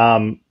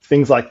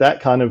 Things like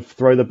that kind of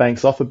throw the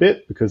banks off a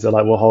bit, because they're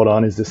like, well, hold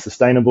on, is this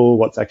sustainable?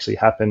 What's actually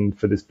happened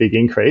for this big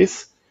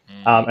increase?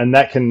 And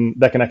that can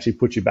actually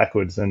put you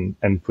backwards and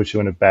put you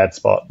in a bad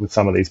spot with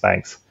some of these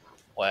banks.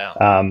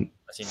 Wow.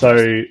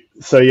 So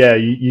yeah,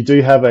 you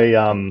do have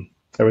a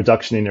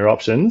reduction in your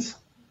options,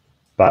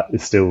 but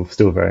it's still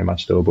very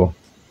much doable.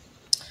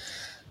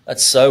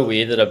 That's so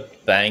weird that a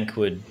bank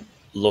would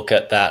look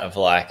at that of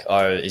like,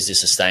 oh, is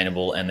this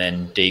sustainable? And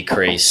then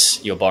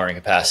decrease your borrowing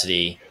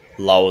capacity,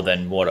 lower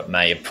than what it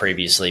may have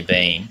previously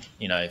been.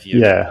 You know, if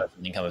you have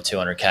an income of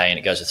 200K and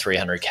it goes to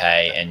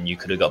 300K and you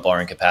could have got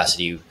borrowing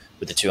capacity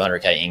with the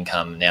 200K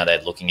income, now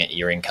they're looking at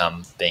your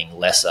income being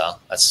lesser.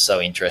 That's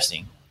so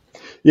interesting.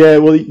 Yeah,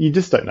 well, you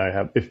just don't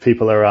know if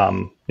people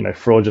are,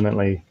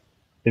 fraudulently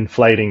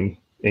inflating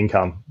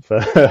income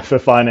for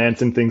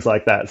finance and things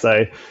like that.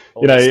 So,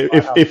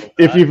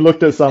 if you've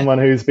looked at someone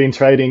who's been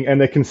trading and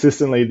they're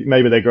consistently,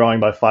 maybe they're growing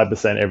by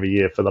 5% every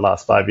year for the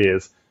last 5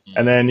 years,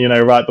 and then,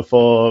 right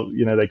before,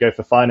 they go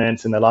for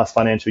finance in their last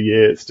financial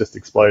year, it's just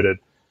exploded.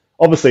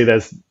 Obviously,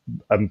 there's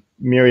a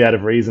myriad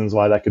of reasons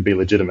why that could be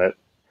legitimate.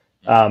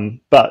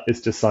 But it's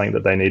just something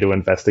that they need to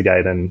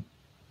investigate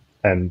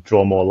and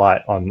draw more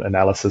light on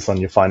analysis on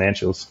your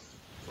financials.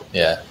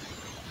 Yeah.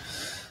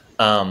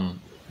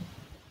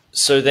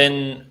 So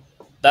then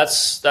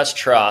that's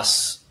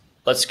trust.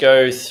 Let's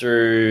go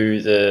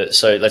through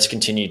let's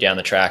continue down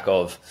the track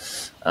of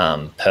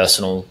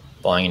personal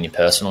buying in your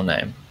personal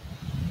name.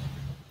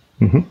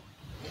 Mm-hmm.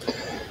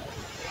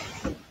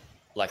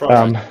 Like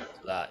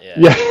that,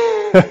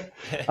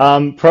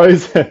 yeah.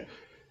 Pros,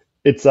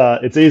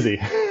 it's easy.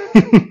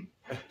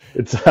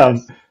 It's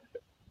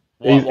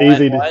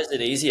easy. Why is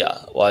it easier?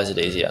 Why is it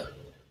easier?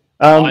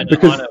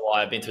 Because I know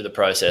why. I've been through the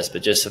process,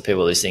 but just for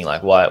people listening,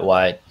 like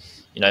why,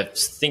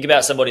 think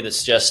about somebody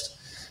that's just,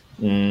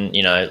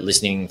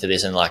 listening to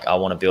this and like, I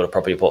want to build a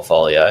property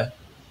portfolio.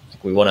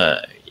 We want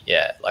to,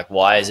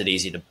 why is it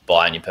easy to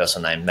buy in your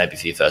personal name, maybe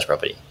for your first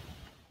property?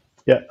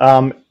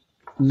 Yeah.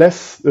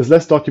 There's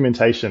less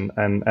documentation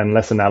and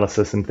less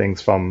analysis and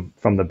things from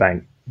the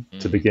bank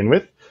to begin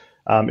with.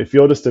 If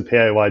you're just a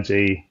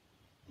PAYG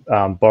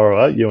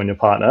borrower, you and your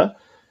partner,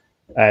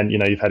 and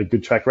you've had a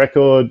good track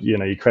record,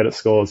 your credit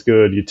score is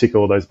good, you tick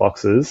all those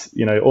boxes,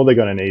 all they're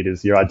going to need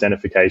is your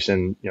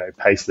identification,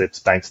 pay slips,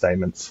 bank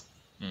statements,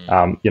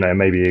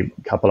 maybe a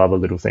couple other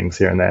little things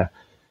here and there.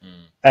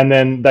 And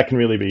then that can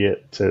really be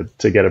it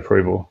to get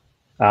approval.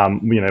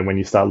 When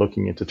you start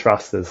looking into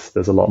trust,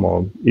 there's a lot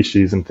more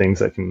issues and things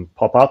that can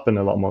pop up and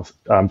a lot more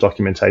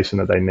documentation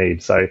that they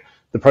need. So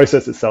the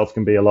process itself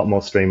can be a lot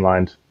more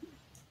streamlined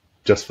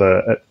just for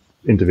an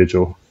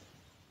individual.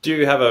 Do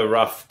you have a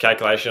rough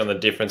calculation on the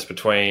difference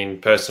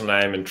between personal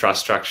name and trust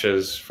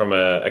structures from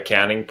an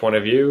accounting point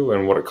of view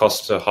and what it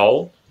costs to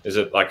hold? Is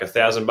it like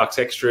 $1,000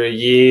 extra a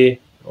year,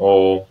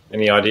 or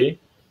any idea?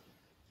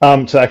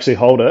 To actually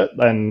hold it,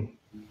 then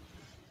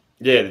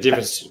the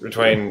difference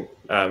between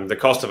the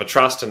cost of a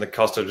trust and the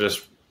cost of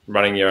just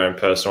running your own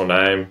personal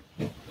name.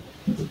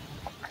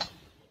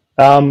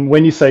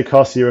 When you say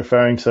cost, you're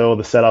referring to all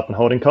the setup and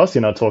holding costs.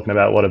 You're not talking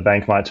about what a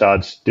bank might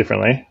charge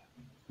differently.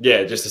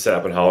 Yeah, just the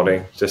setup and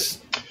holding.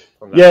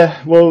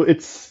 Well,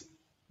 it's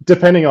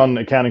depending on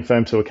accounting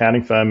firm to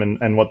accounting firm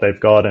and what they've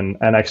got and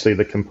actually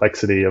the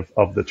complexity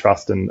of the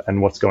trust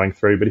and what's going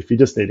through. But if you're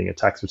just needing a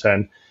tax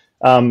return,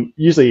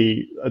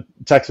 usually a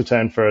tax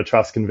return for a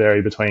trust can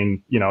vary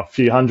between, a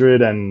few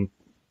hundred and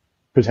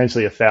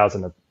potentially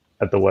 1,000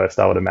 at the worst,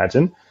 I would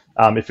imagine.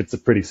 If it's a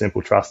pretty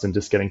simple trust and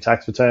just getting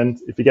tax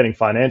returns. If you're getting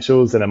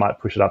financials, then it might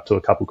push it up to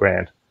a couple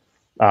grand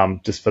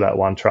just for that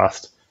one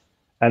trust.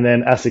 And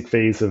then ASIC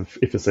fees, if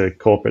it's a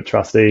corporate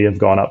trustee, have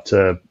gone up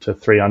to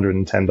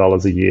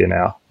 $310 a year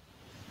now.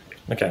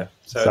 Okay.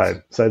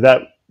 So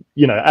that,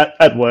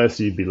 at worst,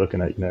 you'd be looking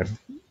at, a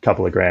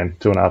couple of grand,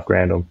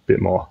 $2.5 or a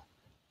bit more.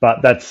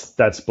 But that's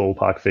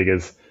ballpark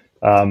figures.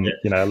 A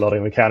lot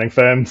of accounting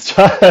firms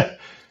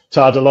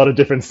charge a lot of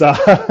different stuff.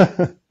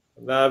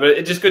 No, but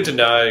it's just good to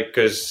know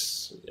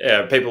because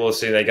people will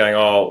see they're going,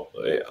 oh,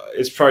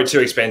 it's probably too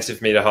expensive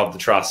for me to hold the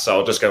trust, so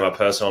I'll just go my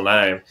personal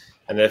name.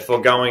 And they're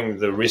foregoing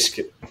the risk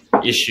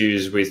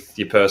issues with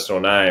your personal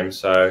name.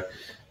 So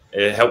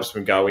it helps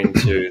them go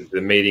into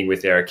the meeting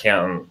with their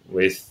accountant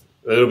with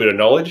a little bit of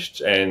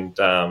knowledge and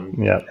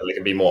they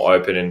can be more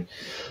open and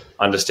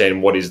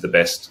understand what is the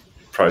best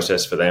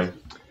process for them.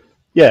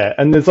 Yeah,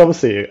 and there's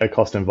obviously a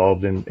cost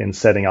involved in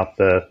setting up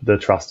the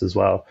trust as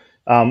well.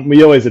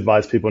 We always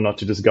advise people not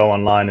to just go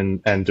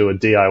online and do a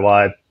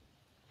DIY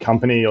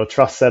company or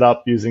trust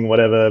setup using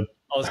whatever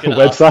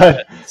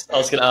website. I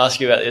was going to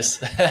ask you about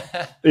this.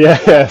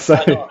 Yeah. So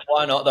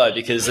why not though?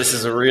 Because this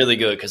is really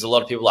good. Because a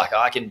lot of people are like,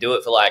 I can do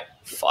it for like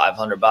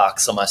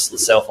 $500 on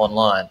myself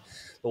online.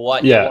 But why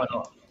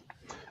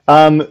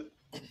not?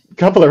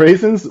 Couple of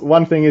reasons.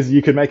 One thing is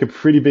you could make a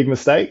pretty big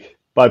mistake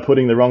by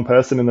putting the wrong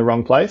person in the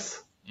wrong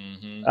place.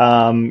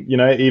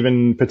 Mm-hmm.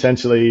 Even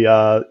potentially,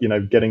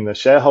 getting the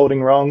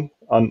shareholding wrong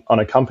on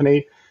a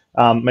company.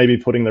 Maybe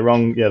putting the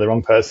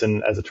wrong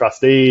person as a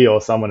trustee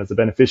or someone as a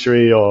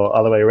beneficiary or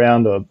other way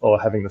around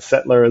or having the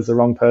settler as the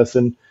wrong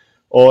person,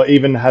 or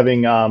even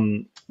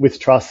having with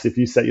trusts, if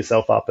you set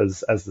yourself up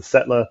as the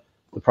settler,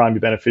 the primary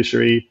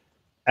beneficiary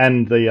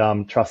and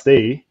the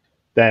trustee,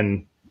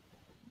 then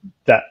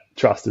that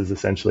trust is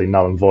essentially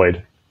null and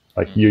void.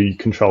 Like you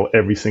control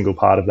every single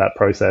part of that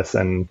process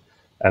and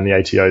the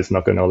ATO is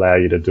not going to allow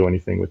you to do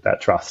anything with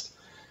that trust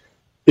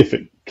if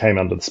it came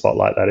under the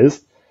spotlight, that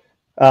is.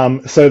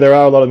 So there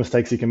are a lot of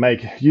mistakes you can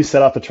make. You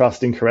set up a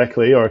trust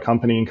incorrectly or a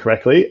company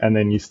incorrectly, and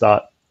then you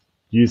start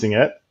using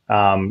it.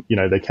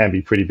 there can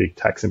be pretty big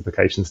tax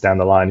implications down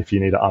the line if you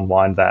need to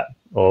unwind that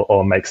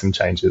or make some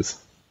changes.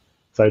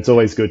 So it's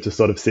always good to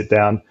sort of sit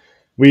down.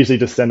 We usually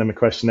just send them a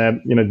questionnaire.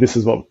 This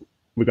is what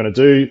we're going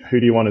to do. Who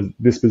do you want in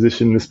this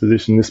position, this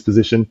position, this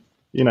position?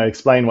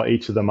 Explain what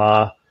each of them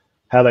are,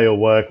 how they all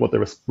work, what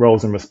the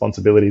roles and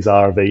responsibilities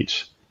are of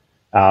each,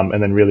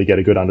 and then really get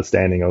a good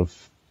understanding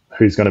of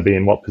who's going to be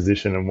in what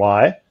position and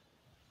why.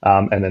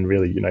 And then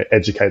really,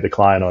 educate the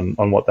client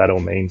on what that all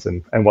means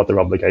and what their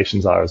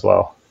obligations are as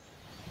well.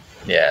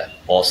 Yeah,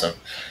 awesome.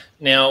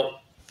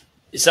 Now,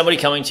 is somebody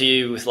coming to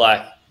you with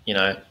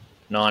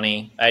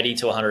 90, 80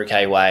 to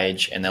 100K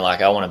wage, and they're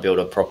like, I want to build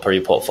a property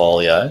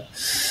portfolio,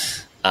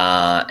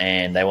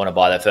 and they want to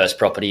buy their first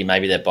property.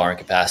 Maybe their borrowing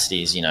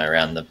capacity is, they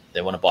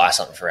want to buy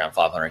something for around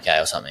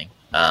 500K or something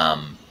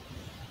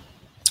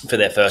for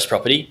their first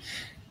property.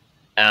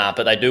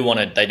 But they do want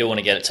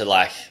to get it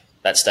to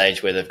that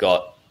stage where they've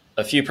got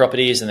a few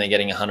properties and they're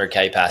getting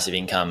 100K passive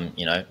income,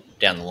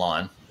 down the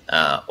line.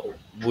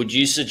 What would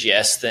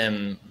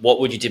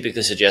you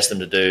typically suggest them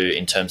to do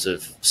in terms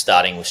of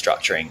starting with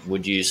structuring?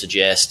 Would you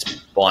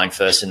suggest buying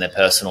first in their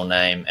personal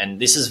name?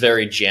 And this is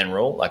very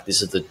general.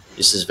 This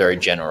is very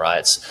general, right?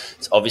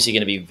 It's obviously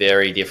going to be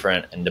very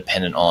different and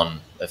dependent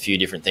on a few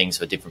different things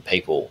for different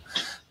people.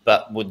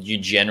 But would you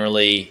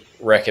generally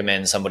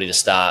recommend somebody to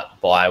start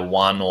buy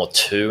one or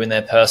two in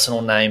their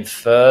personal name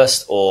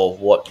first, or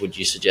what would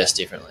you suggest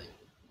differently?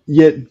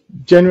 Yeah,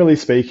 generally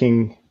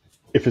speaking,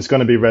 if it's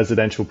going to be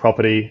residential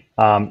property,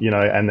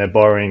 and they're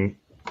borrowing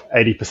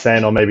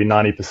 80% or maybe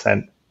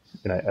 90%,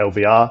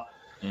 LVR,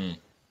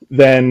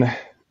 then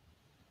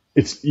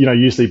it's,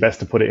 usually best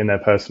to put it in their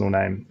personal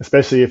name,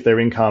 especially if their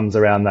income's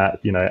around that,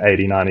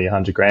 80, 90,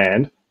 100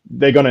 grand.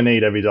 They're going to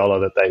need every dollar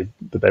that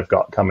they've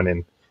got coming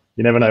in.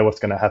 You never know what's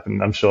going to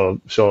happen. I'm sure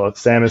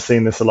Sam has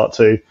seen this a lot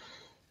too.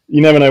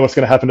 You never know what's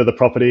going to happen to the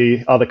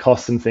property, other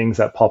costs and things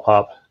that pop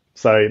up.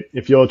 So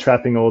if you're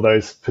trapping all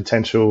those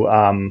potential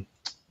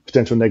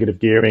negative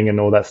gearing and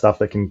all that stuff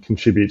that can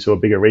contribute to a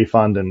bigger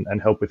refund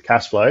and help with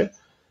cash flow,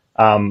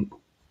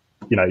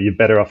 you're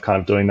better off kind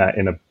of doing that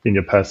in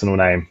your personal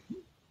name,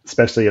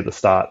 especially at the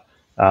start,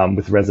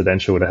 with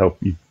residential to help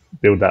you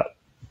build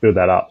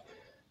that up.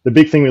 The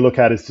big thing we look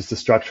at is just the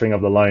structuring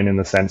of the loan in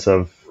the sense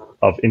of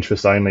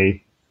interest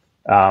only,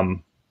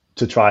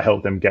 to try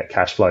help them get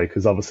cash flow,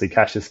 because obviously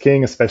cash is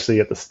king, especially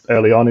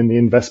early on in the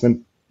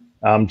investment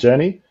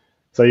journey.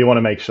 So you want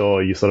to make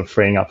sure you're sort of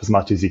freeing up as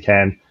much as you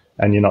can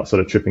and you're not sort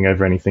of tripping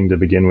over anything to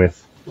begin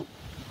with.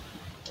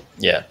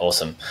 Yeah,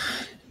 awesome.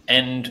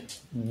 And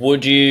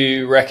would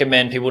you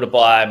recommend people to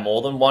buy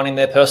more than one in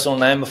their personal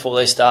name before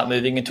they start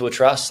moving into a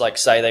trust? Like,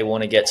 say they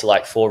want to get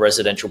to 4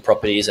 residential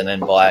properties and then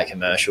buy a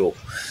commercial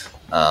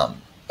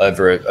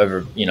over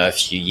a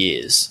few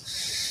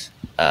years.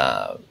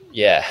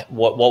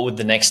 What would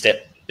the next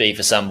step be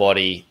for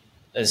somebody?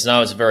 As I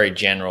know it's very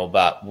general,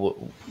 but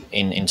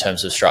in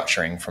terms of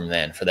structuring from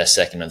then for their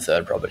second and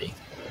third property?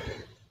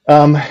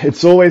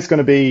 It's always going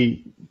to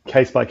be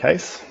case by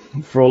case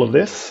for all of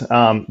this,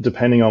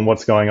 depending on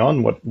what's going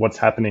on, what's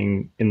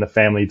happening in the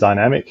family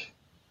dynamic.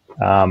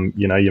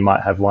 You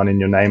might have one in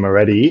your name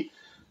already,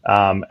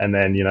 and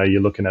then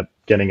you're looking at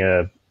getting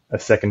a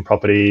second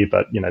property,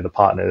 but the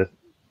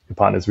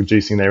partner's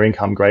reducing their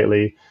income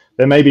greatly.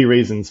 There may be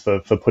reasons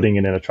for putting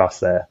it in a trust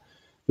there.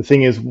 The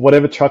thing is,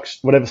 whatever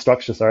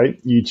structure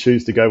you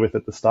choose to go with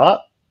at the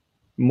start,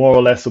 more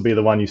or less will be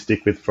the one you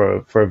stick with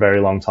for a very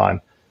long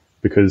time.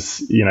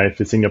 Because,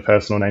 if it's in your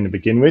personal name to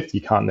begin with, you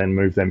can't then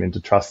move them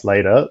into trust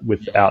later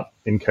without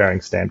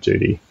incurring stamp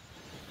duty.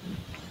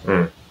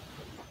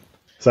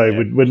 So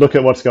we'd look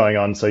at what's going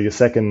on. So your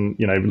second,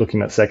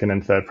 looking at second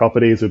and third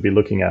properties, we'd be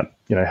looking at,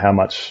 how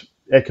much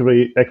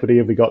equity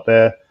have we got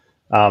there?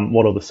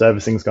 What all the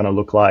servicing is going to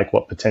look like,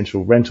 what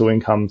potential rental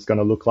income is going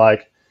to look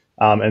like,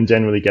 and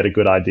generally get a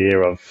good idea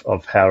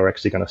of how we're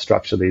actually going to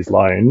structure these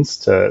loans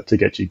to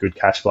get you good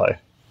cash flow.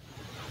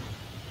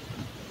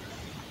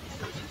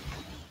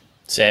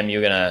 Sam,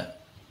 you're gonna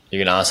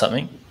ask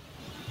something?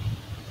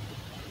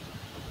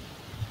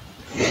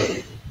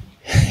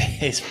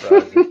 He's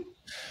frozen.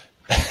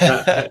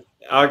 I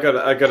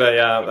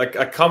got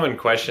a common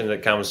question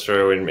that comes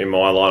through in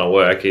my line of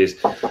work is,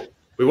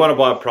 we want to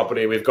buy a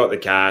property, we've got the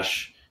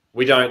cash,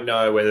 we don't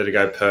know whether to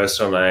go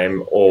personal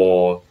name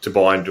or to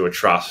buy into a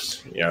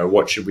trust.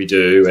 What should we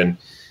do? And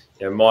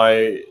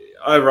my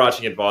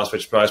overarching advice,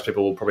 which most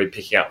people will probably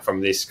pick up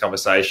from this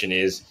conversation,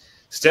 is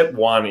step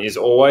one is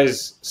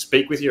always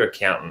speak with your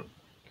accountant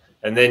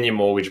and then your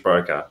mortgage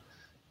broker.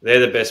 They're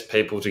the best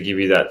people to give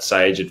you that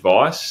sage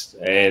advice.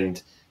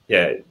 And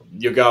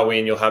you'll go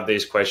in, you'll have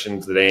these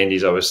questions that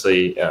Andy's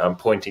obviously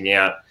pointing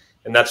out,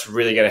 and that's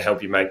really going to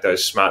help you make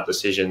those smart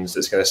decisions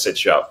that's going to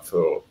set you up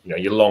for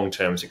your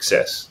long-term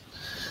success.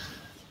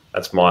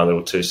 That's my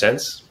little 2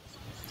 cents.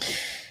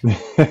 No,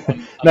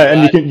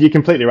 and you're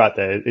completely right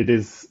there. It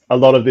is, a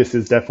lot of this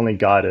is definitely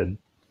guided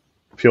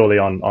purely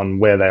on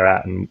where they're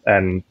at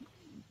and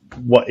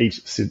what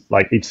each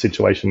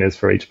situation is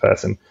for each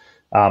person.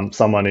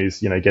 Someone who's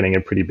getting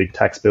a pretty big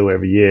tax bill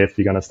every year, if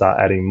you're going to start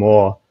adding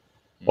more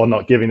or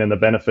not giving them the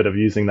benefit of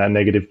using that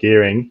negative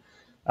gearing,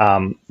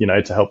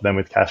 to help them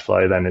with cash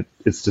flow, then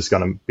it's just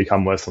going to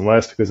become worse and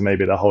worse because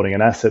maybe they're holding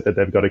an asset that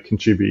they've got to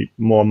contribute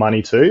more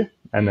money to,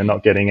 and they're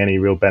not getting any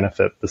real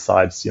benefit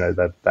besides,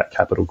 that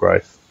capital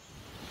growth.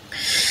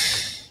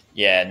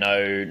 Yeah,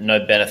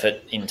 no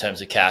benefit in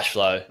terms of cash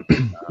flow.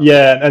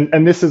 Yeah,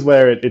 and this is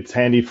where it's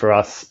handy for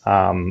us,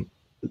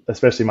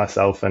 especially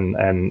myself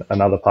and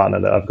another partner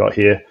that I've got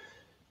here,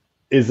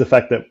 is the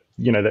fact that,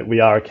 that we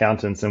are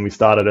accountants and we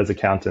started as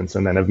accountants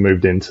and then have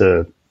moved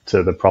into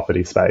the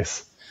property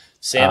space.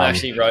 Sam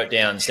actually wrote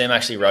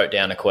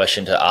down a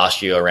question to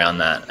ask you around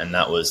that, and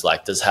that was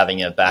like, does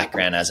having a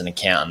background as an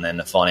accountant and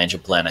a financial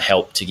planner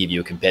help to give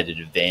you a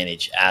competitive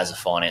advantage as a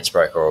finance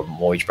broker or a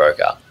mortgage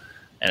broker?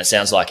 And it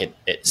sounds like it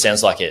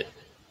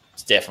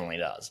definitely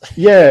does.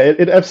 Yeah,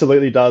 it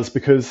absolutely does,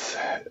 because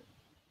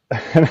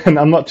and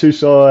I'm not too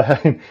sure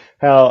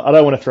how I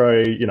don't want to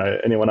throw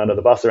anyone under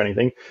the bus or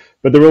anything,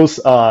 but the rules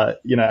are,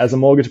 as a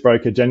mortgage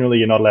broker, generally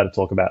you're not allowed to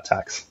talk about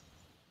tax.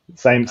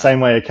 Same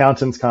way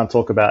accountants can't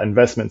talk about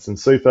investments and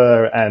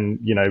super, and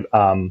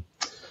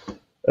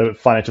a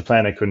financial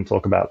planner couldn't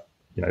talk about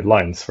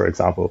loans, for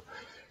example.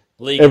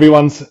 Legally.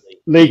 Everyone's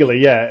legally,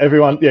 yeah.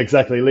 Everyone, yeah,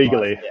 exactly,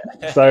 legally.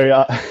 Yeah.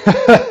 So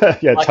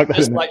yeah,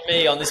 just like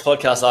me on this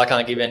podcast, I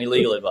can't give any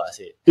legal advice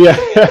here.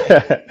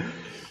 Yeah.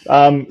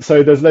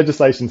 So there's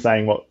legislation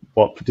saying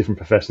what different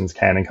professions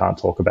can and can't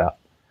talk about.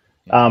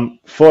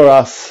 For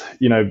us,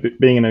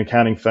 being an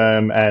accounting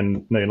firm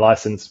and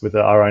licensed with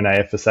our own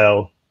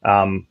AFSL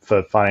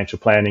for financial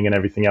planning and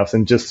everything else,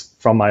 and just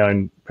from my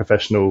own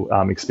professional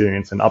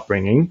experience and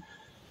upbringing,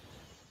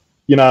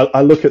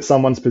 I look at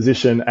someone's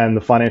position and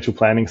the financial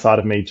planning side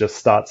of me just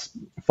starts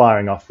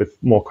firing off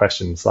with more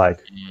questions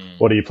like,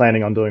 what are you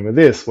planning on doing with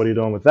this? What are you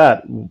doing with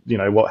that?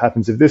 What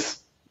happens if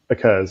this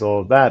occurs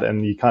or that?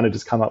 And you kind of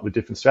just come up with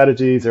different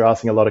strategies. They're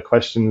asking a lot of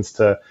questions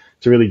to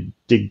really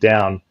dig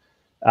down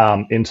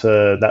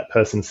into that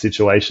person's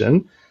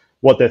situation,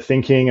 what they're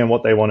thinking and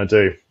what they want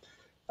to do.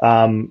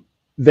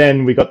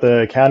 Then we got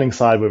the accounting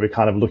side where we're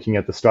kind of looking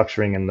at the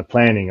structuring and the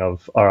planning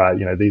of, all right,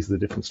 these are the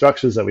different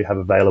structures that we have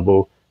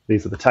available.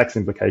 These are the tax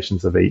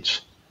implications of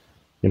each,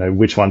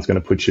 which one's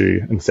going to put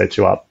you and set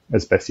you up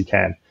as best you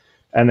can.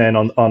 And then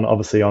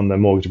obviously on the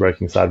mortgage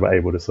broking side, we're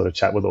able to sort of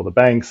chat with all the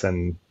banks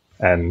and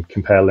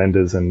compare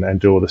lenders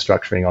and do all the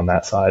structuring on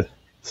that side.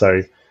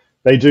 So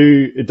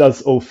it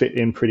does all fit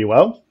in pretty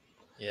well.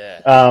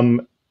 Yeah.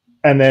 And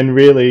then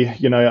really,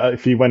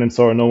 if you went and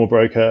saw a normal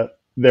broker,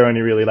 they're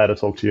only really allowed to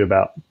talk to you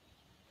about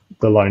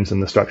the loans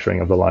and the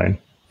structuring of the loan.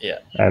 Yeah.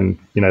 And,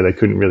 they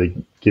couldn't really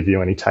give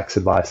you any tax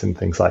advice and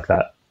things like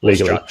that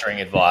legally.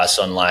 Structuring advice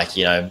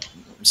on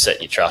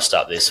set your trust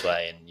up this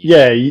way. And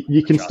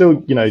you can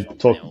still,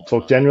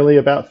 talk generally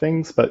about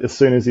things, but as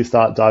soon as you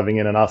start diving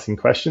in and asking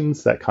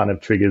questions, that kind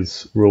of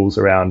triggers rules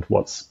around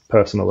what's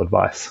personal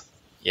advice.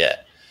 Yeah.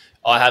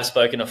 I have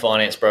spoken to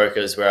finance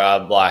brokers where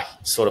I've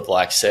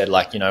said,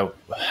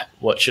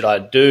 what should I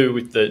do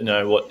with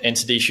what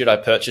entity should I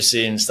purchase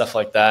in, stuff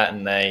like that.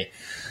 And they,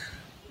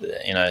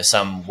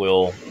 some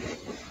will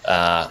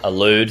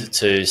allude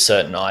to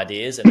certain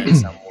ideas, and then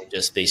some will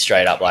just be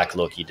straight up like,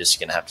 look, you're just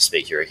going to have to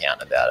speak to your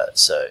accountant about it.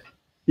 So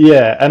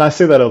yeah, and I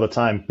see that all the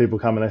time. People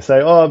come and they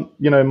say, oh,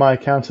 my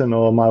accountant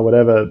or my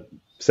whatever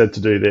said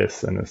to do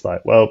this, and it's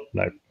like, well,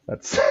 no,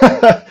 that's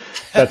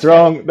that's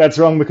wrong. That's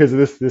wrong because of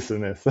this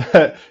and this.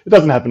 It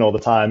doesn't happen all the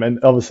time,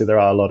 and obviously there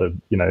are a lot of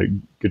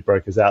good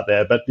brokers out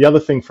there. But the other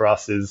thing for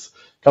us is,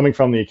 coming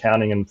from the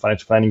accounting and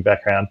financial planning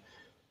background,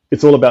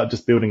 it's all about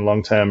just building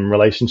long-term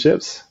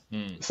relationships.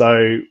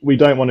 So we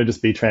don't want to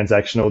just be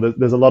transactional.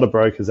 There's a lot of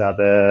brokers out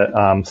there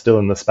still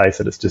in the space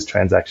that it's just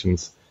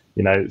transactions.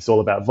 It's all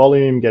about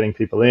volume, getting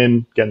people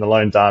in, getting the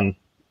loan done,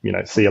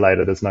 see you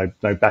later. There's no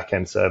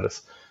back-end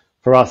service.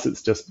 For us,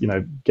 it's just,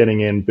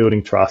 getting in,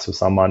 building trust with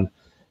someone,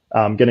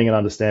 getting an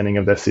understanding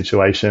of their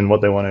situation,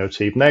 what they want to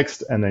achieve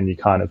next, and then you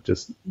kind of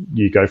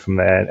you go from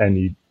there and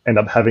you end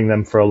up having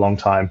them for a long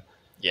time.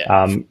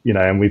 Yeah.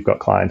 And we've got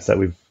clients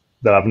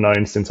that I've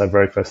known since I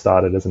very first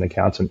started as an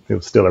accountant who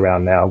are still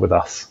around now with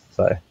us.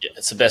 So yeah,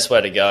 it's the best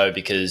way to go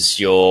because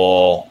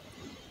you're,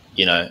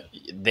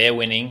 they're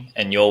winning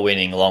and you're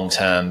winning long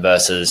term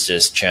versus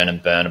just churn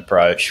and burn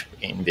approach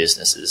in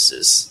business is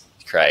just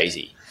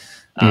crazy.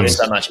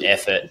 So much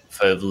effort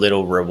for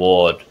little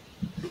reward.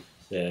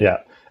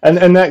 Yeah.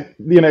 And that,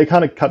 it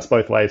kind of cuts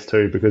both ways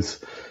too,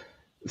 because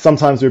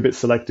sometimes we're a bit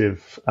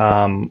selective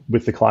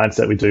with the clients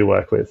that we do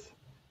work with.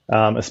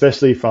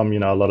 Especially from,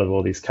 a lot of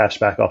all these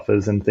cashback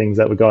offers and things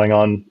that were going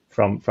on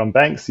from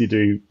banks. You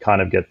do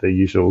kind of get the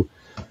usual,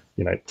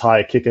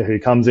 tire kicker who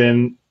comes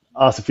in,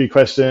 asks a few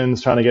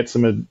questions, trying to get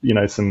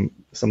some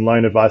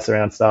loan advice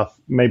around stuff.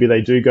 Maybe they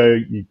do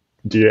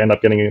do end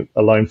up getting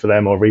a loan for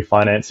them or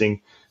refinancing.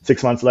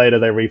 6 months later,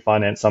 they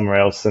refinance somewhere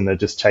else and they're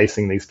just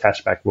chasing these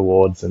cashback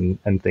rewards and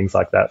things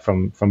like that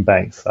from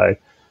banks. So,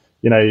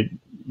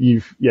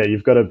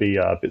 you've got to be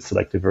a bit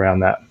selective around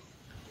that.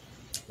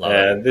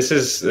 This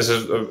is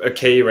a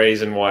key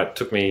reason why it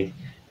took me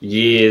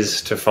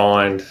years to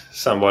find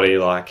somebody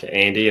like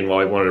Andy, and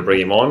why I wanted to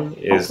bring him on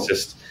is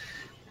just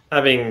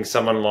having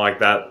someone like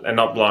that and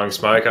not blowing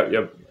smoke up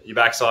your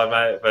backside,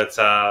 mate. But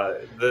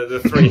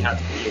the three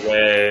hats that you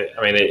wear,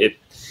 I mean,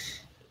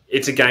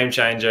 it's a game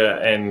changer,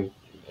 and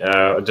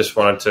I just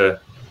wanted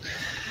to,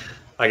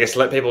 I guess,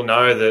 let people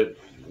know that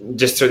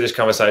just through this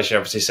conversation,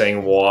 obviously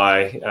seeing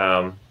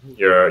why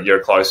you're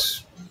a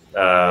close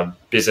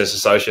business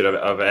associate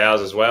of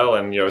ours as well,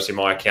 and you're obviously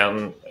my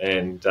accountant,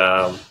 and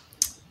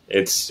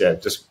it's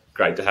just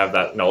great to have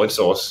that knowledge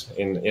source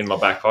in my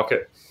back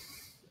pocket.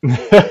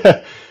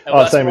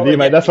 Oh, same with you,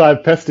 mate. That's why I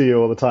pester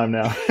you all the time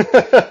now.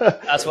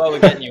 That's why we're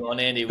getting you on,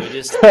 Andy.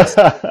 This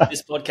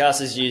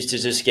podcast is used to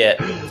just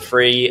get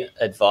free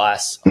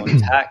advice on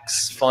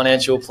tax,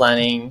 financial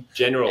planning,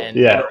 general.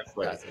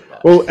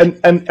 Well,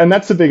 and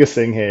that's the biggest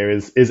thing here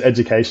is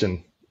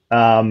education.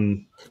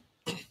 The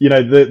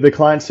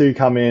clients who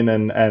come in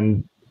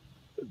and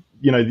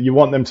you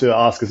want them to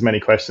ask as many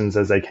questions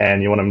as they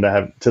can. You want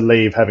them to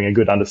leave having a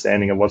good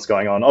understanding of what's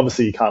going on.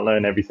 Obviously, you can't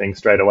learn everything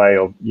straight away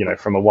or,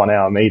 from a 1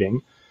 hour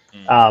meeting.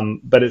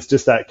 But it's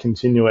just that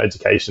continual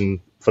education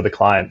for the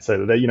client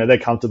so that they're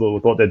comfortable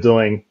with what they're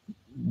doing,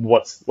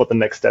 what the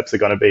next steps are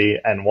going to be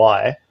and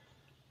why.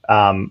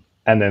 And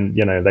then,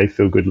 they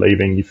feel good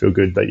leaving, you feel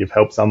good that you've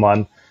helped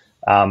someone.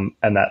 And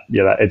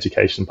that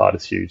education part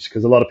is huge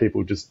because a lot of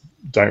people just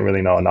don't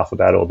really know enough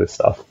about all this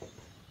stuff.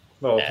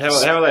 Well,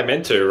 how are they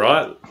meant to,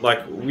 right?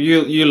 Like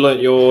you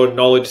learnt your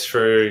knowledge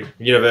through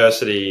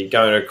university,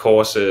 going to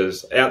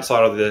courses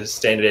outside of the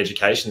standard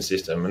education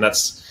system, and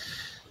that's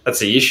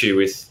the issue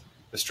with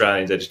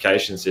Australia's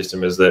education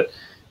system is that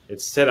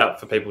it's set up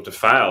for people to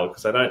fail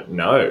because they don't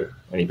know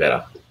any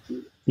better.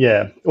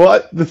 Yeah.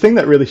 Well, the thing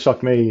that really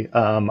shocked me,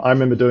 I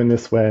remember doing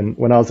this when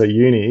I was at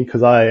uni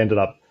because I ended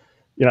up,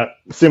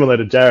 similar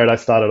to Jared, I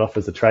started off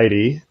as a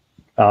tradie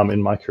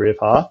in my career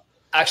path.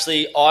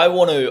 Actually, I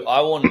was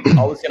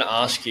going to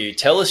ask you,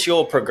 tell us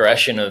your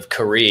progression of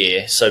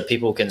career so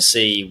people can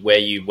see where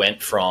you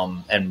went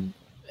from and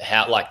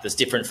how, there's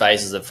different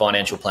phases of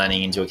financial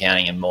planning into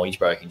accounting and mortgage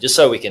broking, just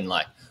so we can,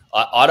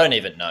 I don't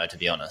even know, to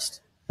be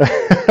honest.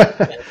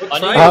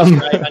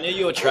 I knew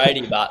you were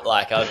trading, but,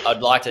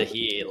 I'd like to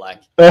hear,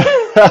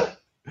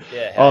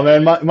 yeah. Oh,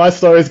 man, my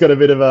story's got a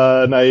bit of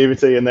a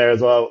naivety in there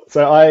as well.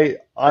 So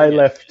I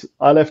left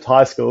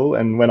high school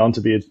and went on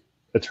to be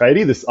a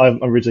tradie. I'm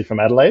originally from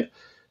Adelaide.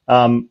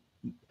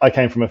 I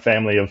came from a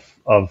family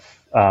of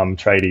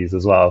tradies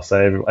as well.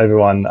 So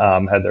everyone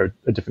had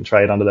a different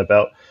trade under their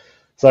belt.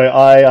 So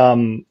I,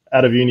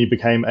 out of uni,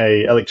 became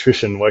a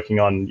electrician working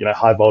on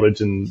high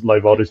voltage and low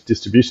voltage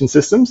distribution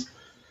systems,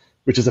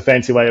 which is a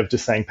fancy way of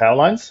just saying power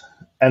lines.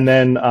 And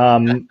then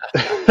and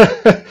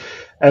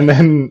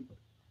then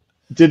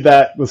did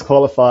that, was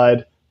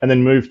qualified, and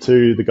then moved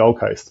to the Gold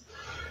Coast.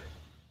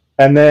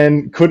 And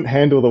then couldn't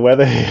handle the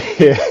weather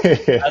here.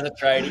 As a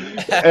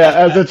tradie.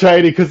 As a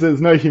tradie, because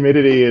there's no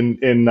humidity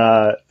in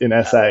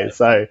SA.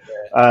 So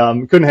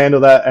couldn't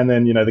handle that. And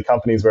then, the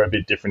companies were a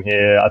bit different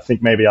here. I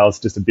think maybe I was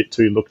just a bit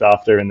too looked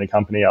after in the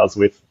company I was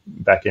with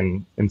back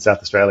in South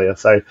Australia.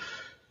 So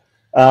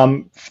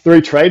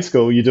through trade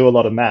school, you do a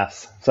lot of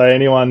maths. So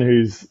anyone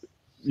who's,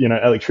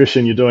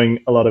 electrician, you're doing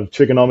a lot of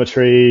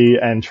trigonometry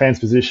and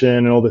transposition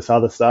and all this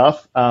other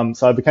stuff.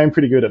 So I became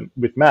pretty good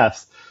with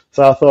maths.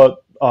 So I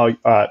thought, oh, all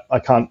right, I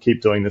can't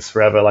keep doing this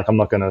forever. I'm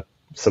not going to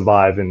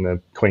survive in the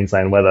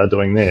Queensland weather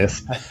doing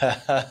this.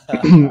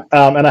 And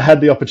I had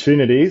the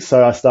opportunity,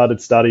 so I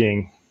started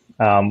studying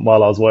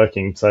while I was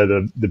working.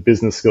 So the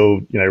business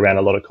school, ran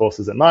a lot of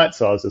courses at night.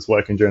 So I was just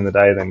working during the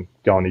day, then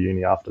going to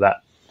uni after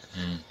that.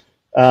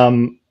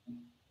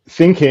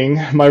 Thinking,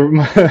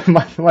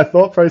 my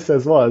thought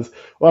process was,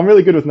 well, I'm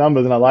really good with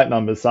numbers and I like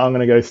numbers, so I'm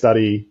going to go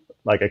study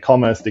a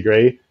commerce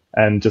degree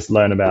and just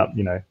learn about,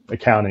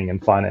 accounting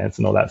and finance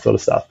and all that sort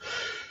of stuff.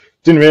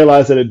 Didn't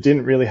realize that it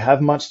didn't really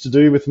have much to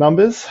do with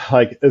numbers.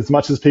 As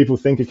much as people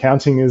think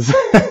accounting is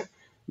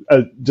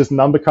just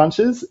number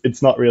crunches,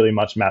 it's not really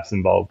much maths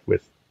involved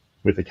with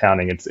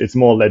accounting. It's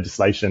more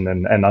legislation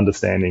and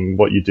understanding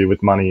what you do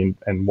with money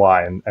and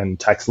why and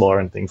tax law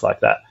and things like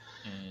that.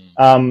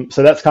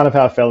 So that's kind of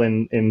how I fell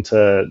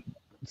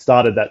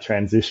started that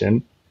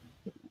transition.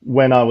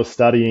 When I was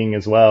studying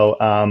as well,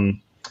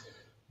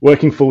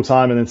 working full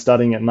time and then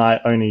studying at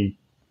night only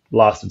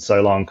lasted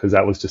so long because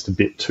that was just a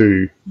bit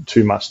too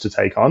much to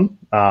take on.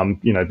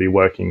 Be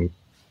working,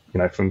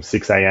 from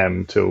 6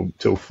 a.m.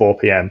 till 4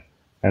 p.m.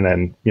 and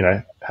then,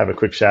 have a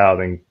quick shower,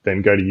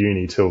 then go to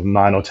uni till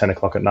 9 or 10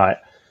 o'clock at night.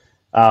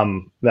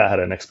 That had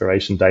an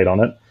expiration date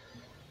on it.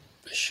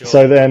 Sure.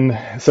 So then,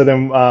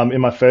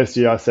 in my first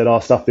year, I said, "Oh,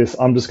 stuff this.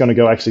 I'm just going to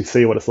go actually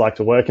see what it's like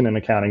to work in an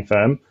accounting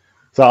firm."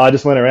 So I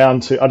just went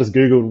around I just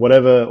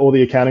Googled all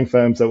the accounting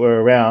firms that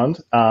were around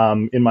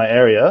in my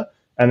area,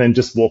 and then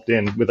just walked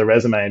in with a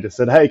resume and just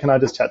said, "Hey, can I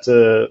just chat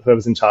to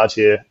whoever's in charge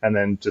here?" And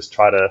then just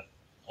try to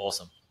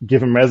give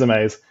them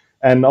resumes.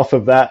 And off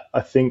of that,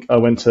 I think I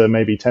went to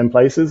maybe 10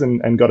 places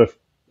and got I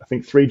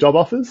think 3 job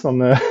offers on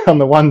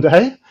the one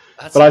day.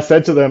 But I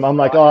said to them, I'm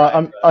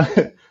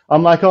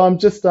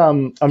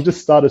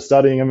just started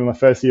studying. I'm in my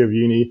first year of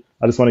uni.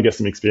 I just want to get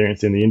some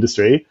experience in the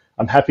industry.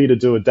 I'm happy to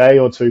do a day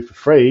or two for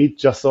free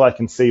just so I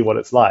can see what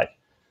it's like.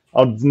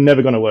 I'm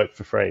never going to work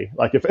for free.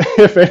 Like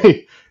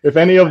if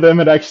any of them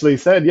had actually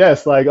said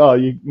yes, like, oh,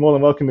 you're more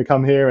than welcome to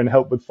come here and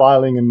help with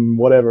filing and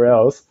whatever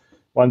else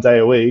 1 day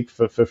a week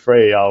for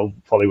free, I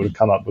probably would have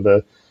come up with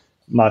a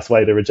nice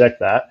way to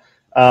reject that.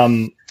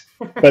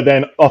 But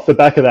then off the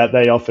back of that,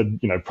 they offered,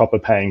 proper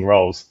paying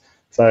roles.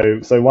 So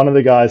one of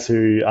the guys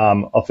who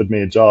offered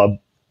me a job,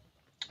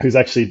 who's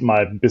actually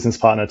my business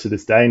partner to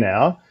this day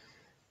now,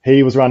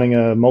 he was running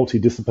a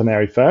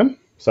multidisciplinary firm.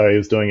 So he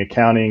was doing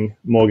accounting,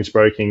 mortgage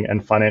broking,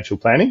 and financial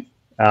planning.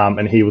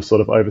 And he was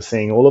sort of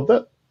overseeing all of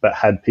it, but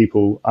had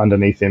people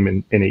underneath him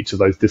in each of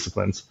those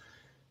disciplines.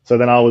 So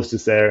then I was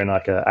just there in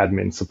like an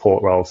admin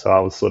support role. So I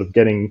was sort of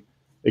getting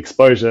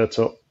exposure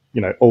to,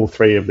 all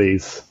 3 of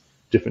these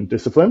different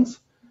disciplines.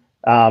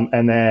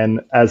 And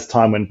then as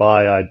time went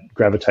by, I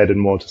gravitated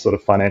more to sort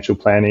of financial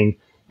planning,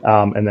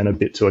 and then a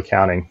bit to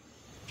accounting.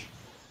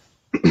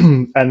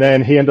 And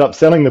then he ended up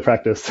selling the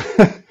practice.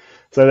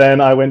 So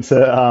then I went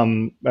to,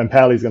 and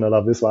Pauli's going to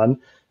love this one.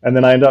 And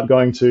then I ended up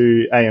going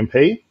to AMP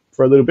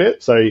for a little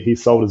bit. So he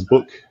sold his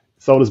book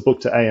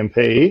to AMP.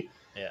 Yeah.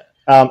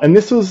 And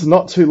this was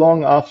not too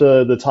long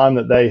after the time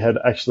that they had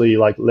actually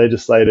like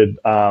legislated,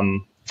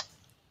 or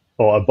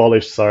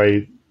abolished,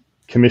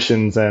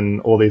 commissions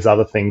and all these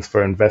other things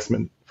for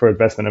investment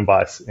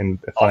advice in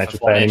the financial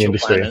planning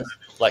industry. Planners,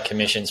 like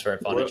commissions for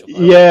financial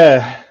planners.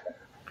 Yeah.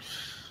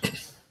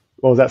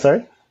 What was that,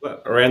 sorry?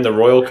 Around the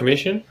Royal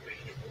Commission?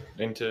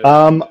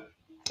 I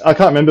can't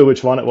remember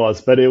which one it was,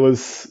 but it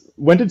was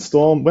when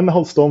the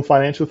whole Storm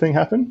Financial thing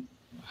happened?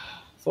 I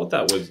thought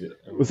that was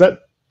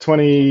that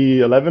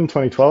 2011,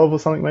 2012 or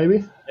something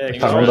maybe? Yeah, I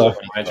can't remember.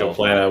 A financial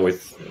planner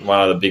with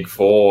one of the big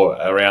 4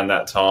 around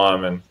that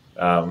time, and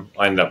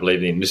I ended up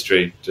leaving the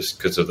industry just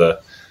because of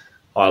the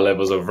high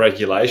levels of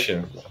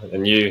regulation.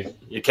 And you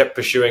kept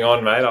pursuing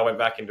on, mate. I went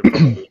back into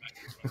property.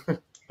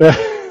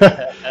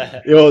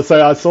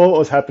 So I saw what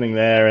was happening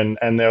there,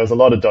 and there was a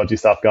lot of dodgy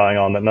stuff going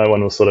on that no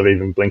one was sort of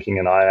even blinking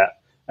an eye at.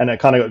 And it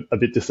kind of got a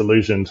bit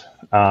disillusioned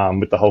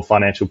with the whole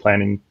financial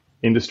planning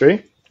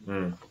industry.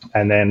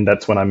 And then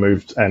that's when I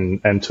moved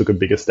and took a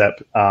bigger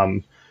step,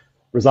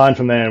 resigned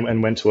from there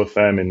and went to a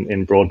firm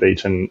in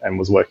Broadbeach and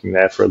was working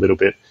there for a little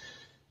bit.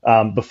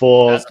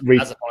 Before as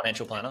a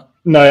financial planner?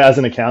 No, as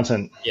an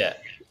accountant. Yeah.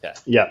 Okay.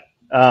 Yeah.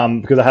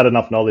 Because I had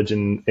enough knowledge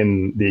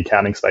in the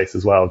accounting space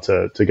as well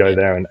to go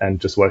there and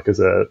just work as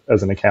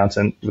an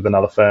accountant with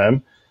another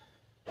firm.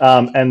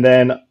 And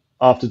then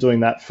after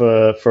doing that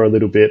for a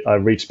little bit, I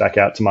reached back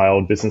out to my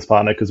old business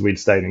partner because we'd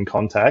stayed in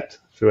contact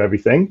through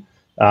everything,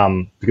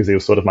 because he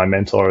was sort of my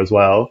mentor as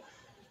well.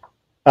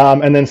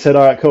 And then said,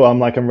 all right, cool.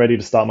 I'm ready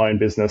to start my own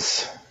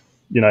business.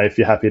 If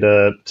you're happy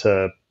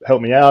to help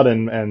me out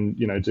and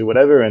do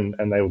whatever.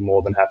 And they were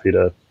more than happy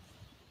to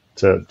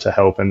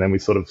help. And then we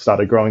sort of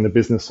started growing the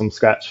business from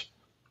scratch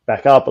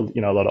back up. A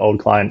lot of old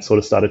clients sort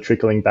of started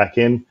trickling back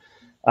in,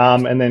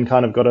 and then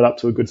kind of got it up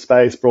to a good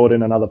space, brought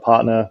in another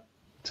partner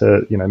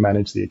to,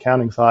 manage the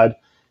accounting side.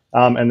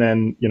 And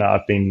then,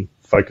 I've been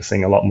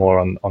focusing a lot more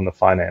on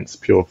the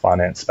pure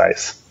finance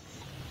space.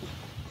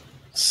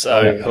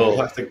 So cool.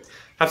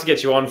 Have to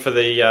get you on for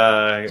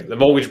the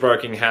mortgage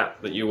broking hat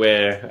that you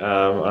wear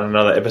on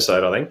another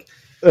episode, I think.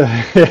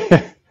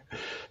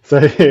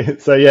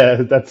 So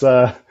yeah, that's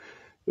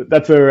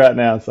where we're at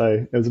now.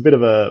 So it was a bit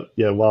of a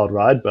wild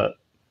ride, but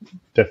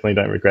definitely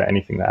don't regret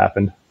anything that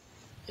happened.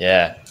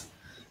 Yeah.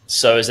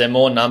 So is there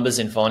more numbers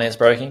in finance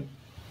broking?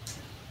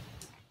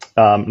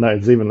 No,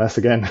 it's even less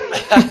again.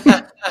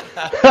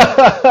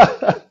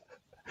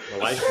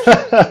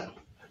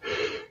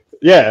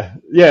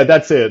 Yeah,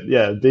 that's it.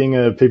 Yeah, being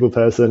a people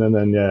person, and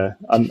then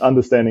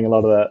understanding a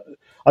lot of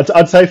that.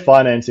 I'd say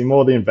financing,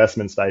 more the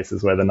investment space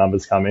is where the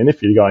numbers come in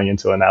if you're going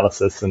into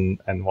analysis and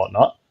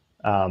whatnot.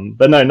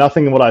 But no,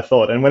 nothing what I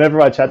thought. And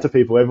whenever I chat to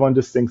people, everyone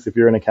just thinks if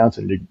you're an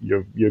accountant,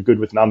 you're good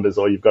with numbers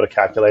or you've got a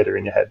calculator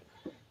in your head.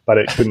 But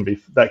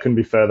that couldn't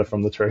be further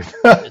from the truth.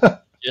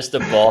 Just a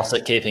boss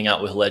at keeping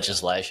up with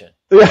legislation.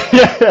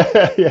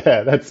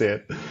 Yeah, that's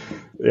it.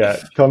 Yeah,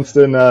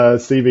 constant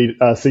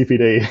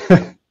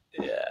CPD.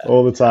 Yeah,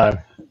 all the time.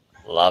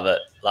 Love it.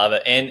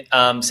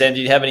 And Sam,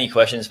 do you have any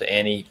questions for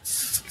Andy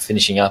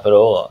finishing up at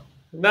all?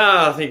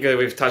 No, I think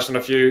we've touched on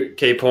a few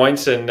key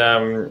points, and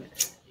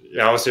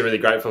obviously really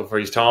grateful for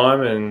his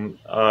time. And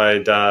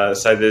I'd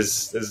say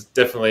there's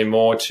definitely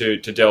more to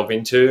delve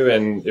into.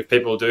 And if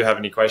people do have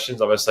any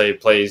questions, obviously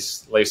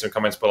please leave some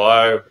comments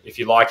below. If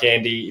you like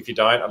Andy, if you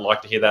don't, I'd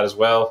like to hear that as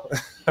well.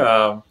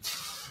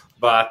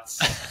 But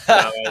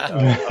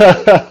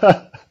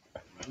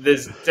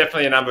there's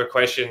definitely a number of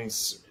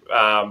questions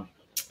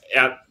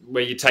out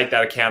where you take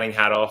that accounting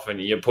hat off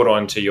and you put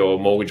onto your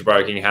mortgage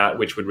broking hat,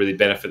 which would really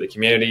benefit the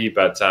community.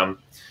 But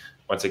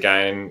once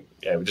again,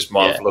 we're just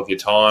mindful of your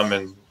time,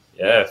 and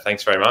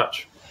thanks very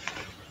much.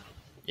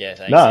 Yeah,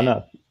 thanks.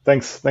 No,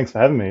 thanks for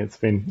having me. It's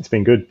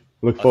been good.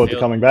 look forward to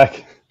coming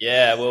back.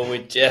 Yeah, well,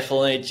 we're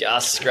definitely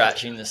just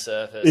scratching the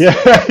surface.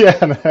 Yeah,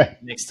 no.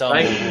 Next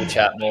time we'll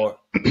chat more.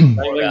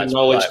 The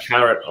knowledge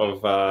carrot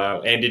of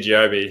Andy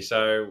Giobi.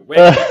 So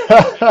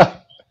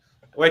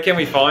where can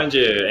we find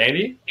you,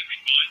 Andy?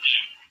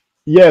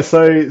 Yeah,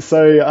 so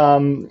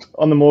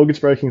on the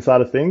mortgage broking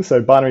side of things,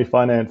 so Binary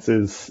Finance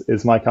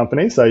is my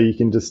company. So you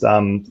can just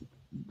go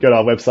to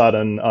our website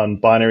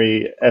on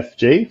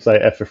BinaryFG, so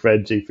F for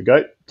Fred, G for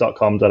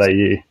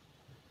goat.com.au.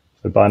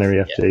 So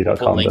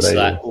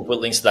binaryfg.com.au. We'll put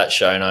links to that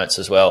show notes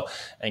as well.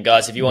 And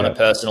guys, if you want a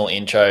personal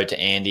intro to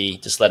Andy,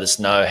 just let us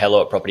know.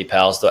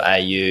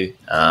 hello@propertypals.au,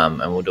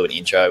 and we'll do an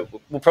intro.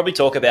 We'll probably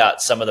talk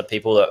about some of the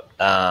people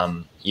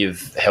that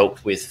you've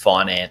helped with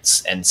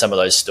finance and some of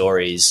those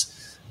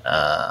stories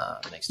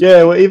next time.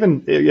 Yeah, well,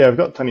 I've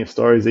got plenty of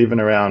stories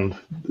even around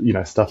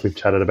stuff we've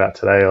chatted about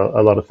today.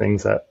 A lot of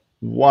things that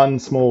one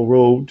small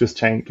rule just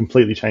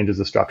completely changes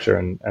the structure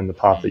and the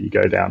path that you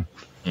go down.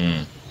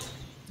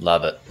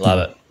 Love it.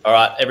 All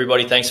right,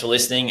 everybody, thanks for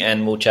listening,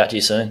 and we'll chat to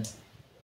you soon.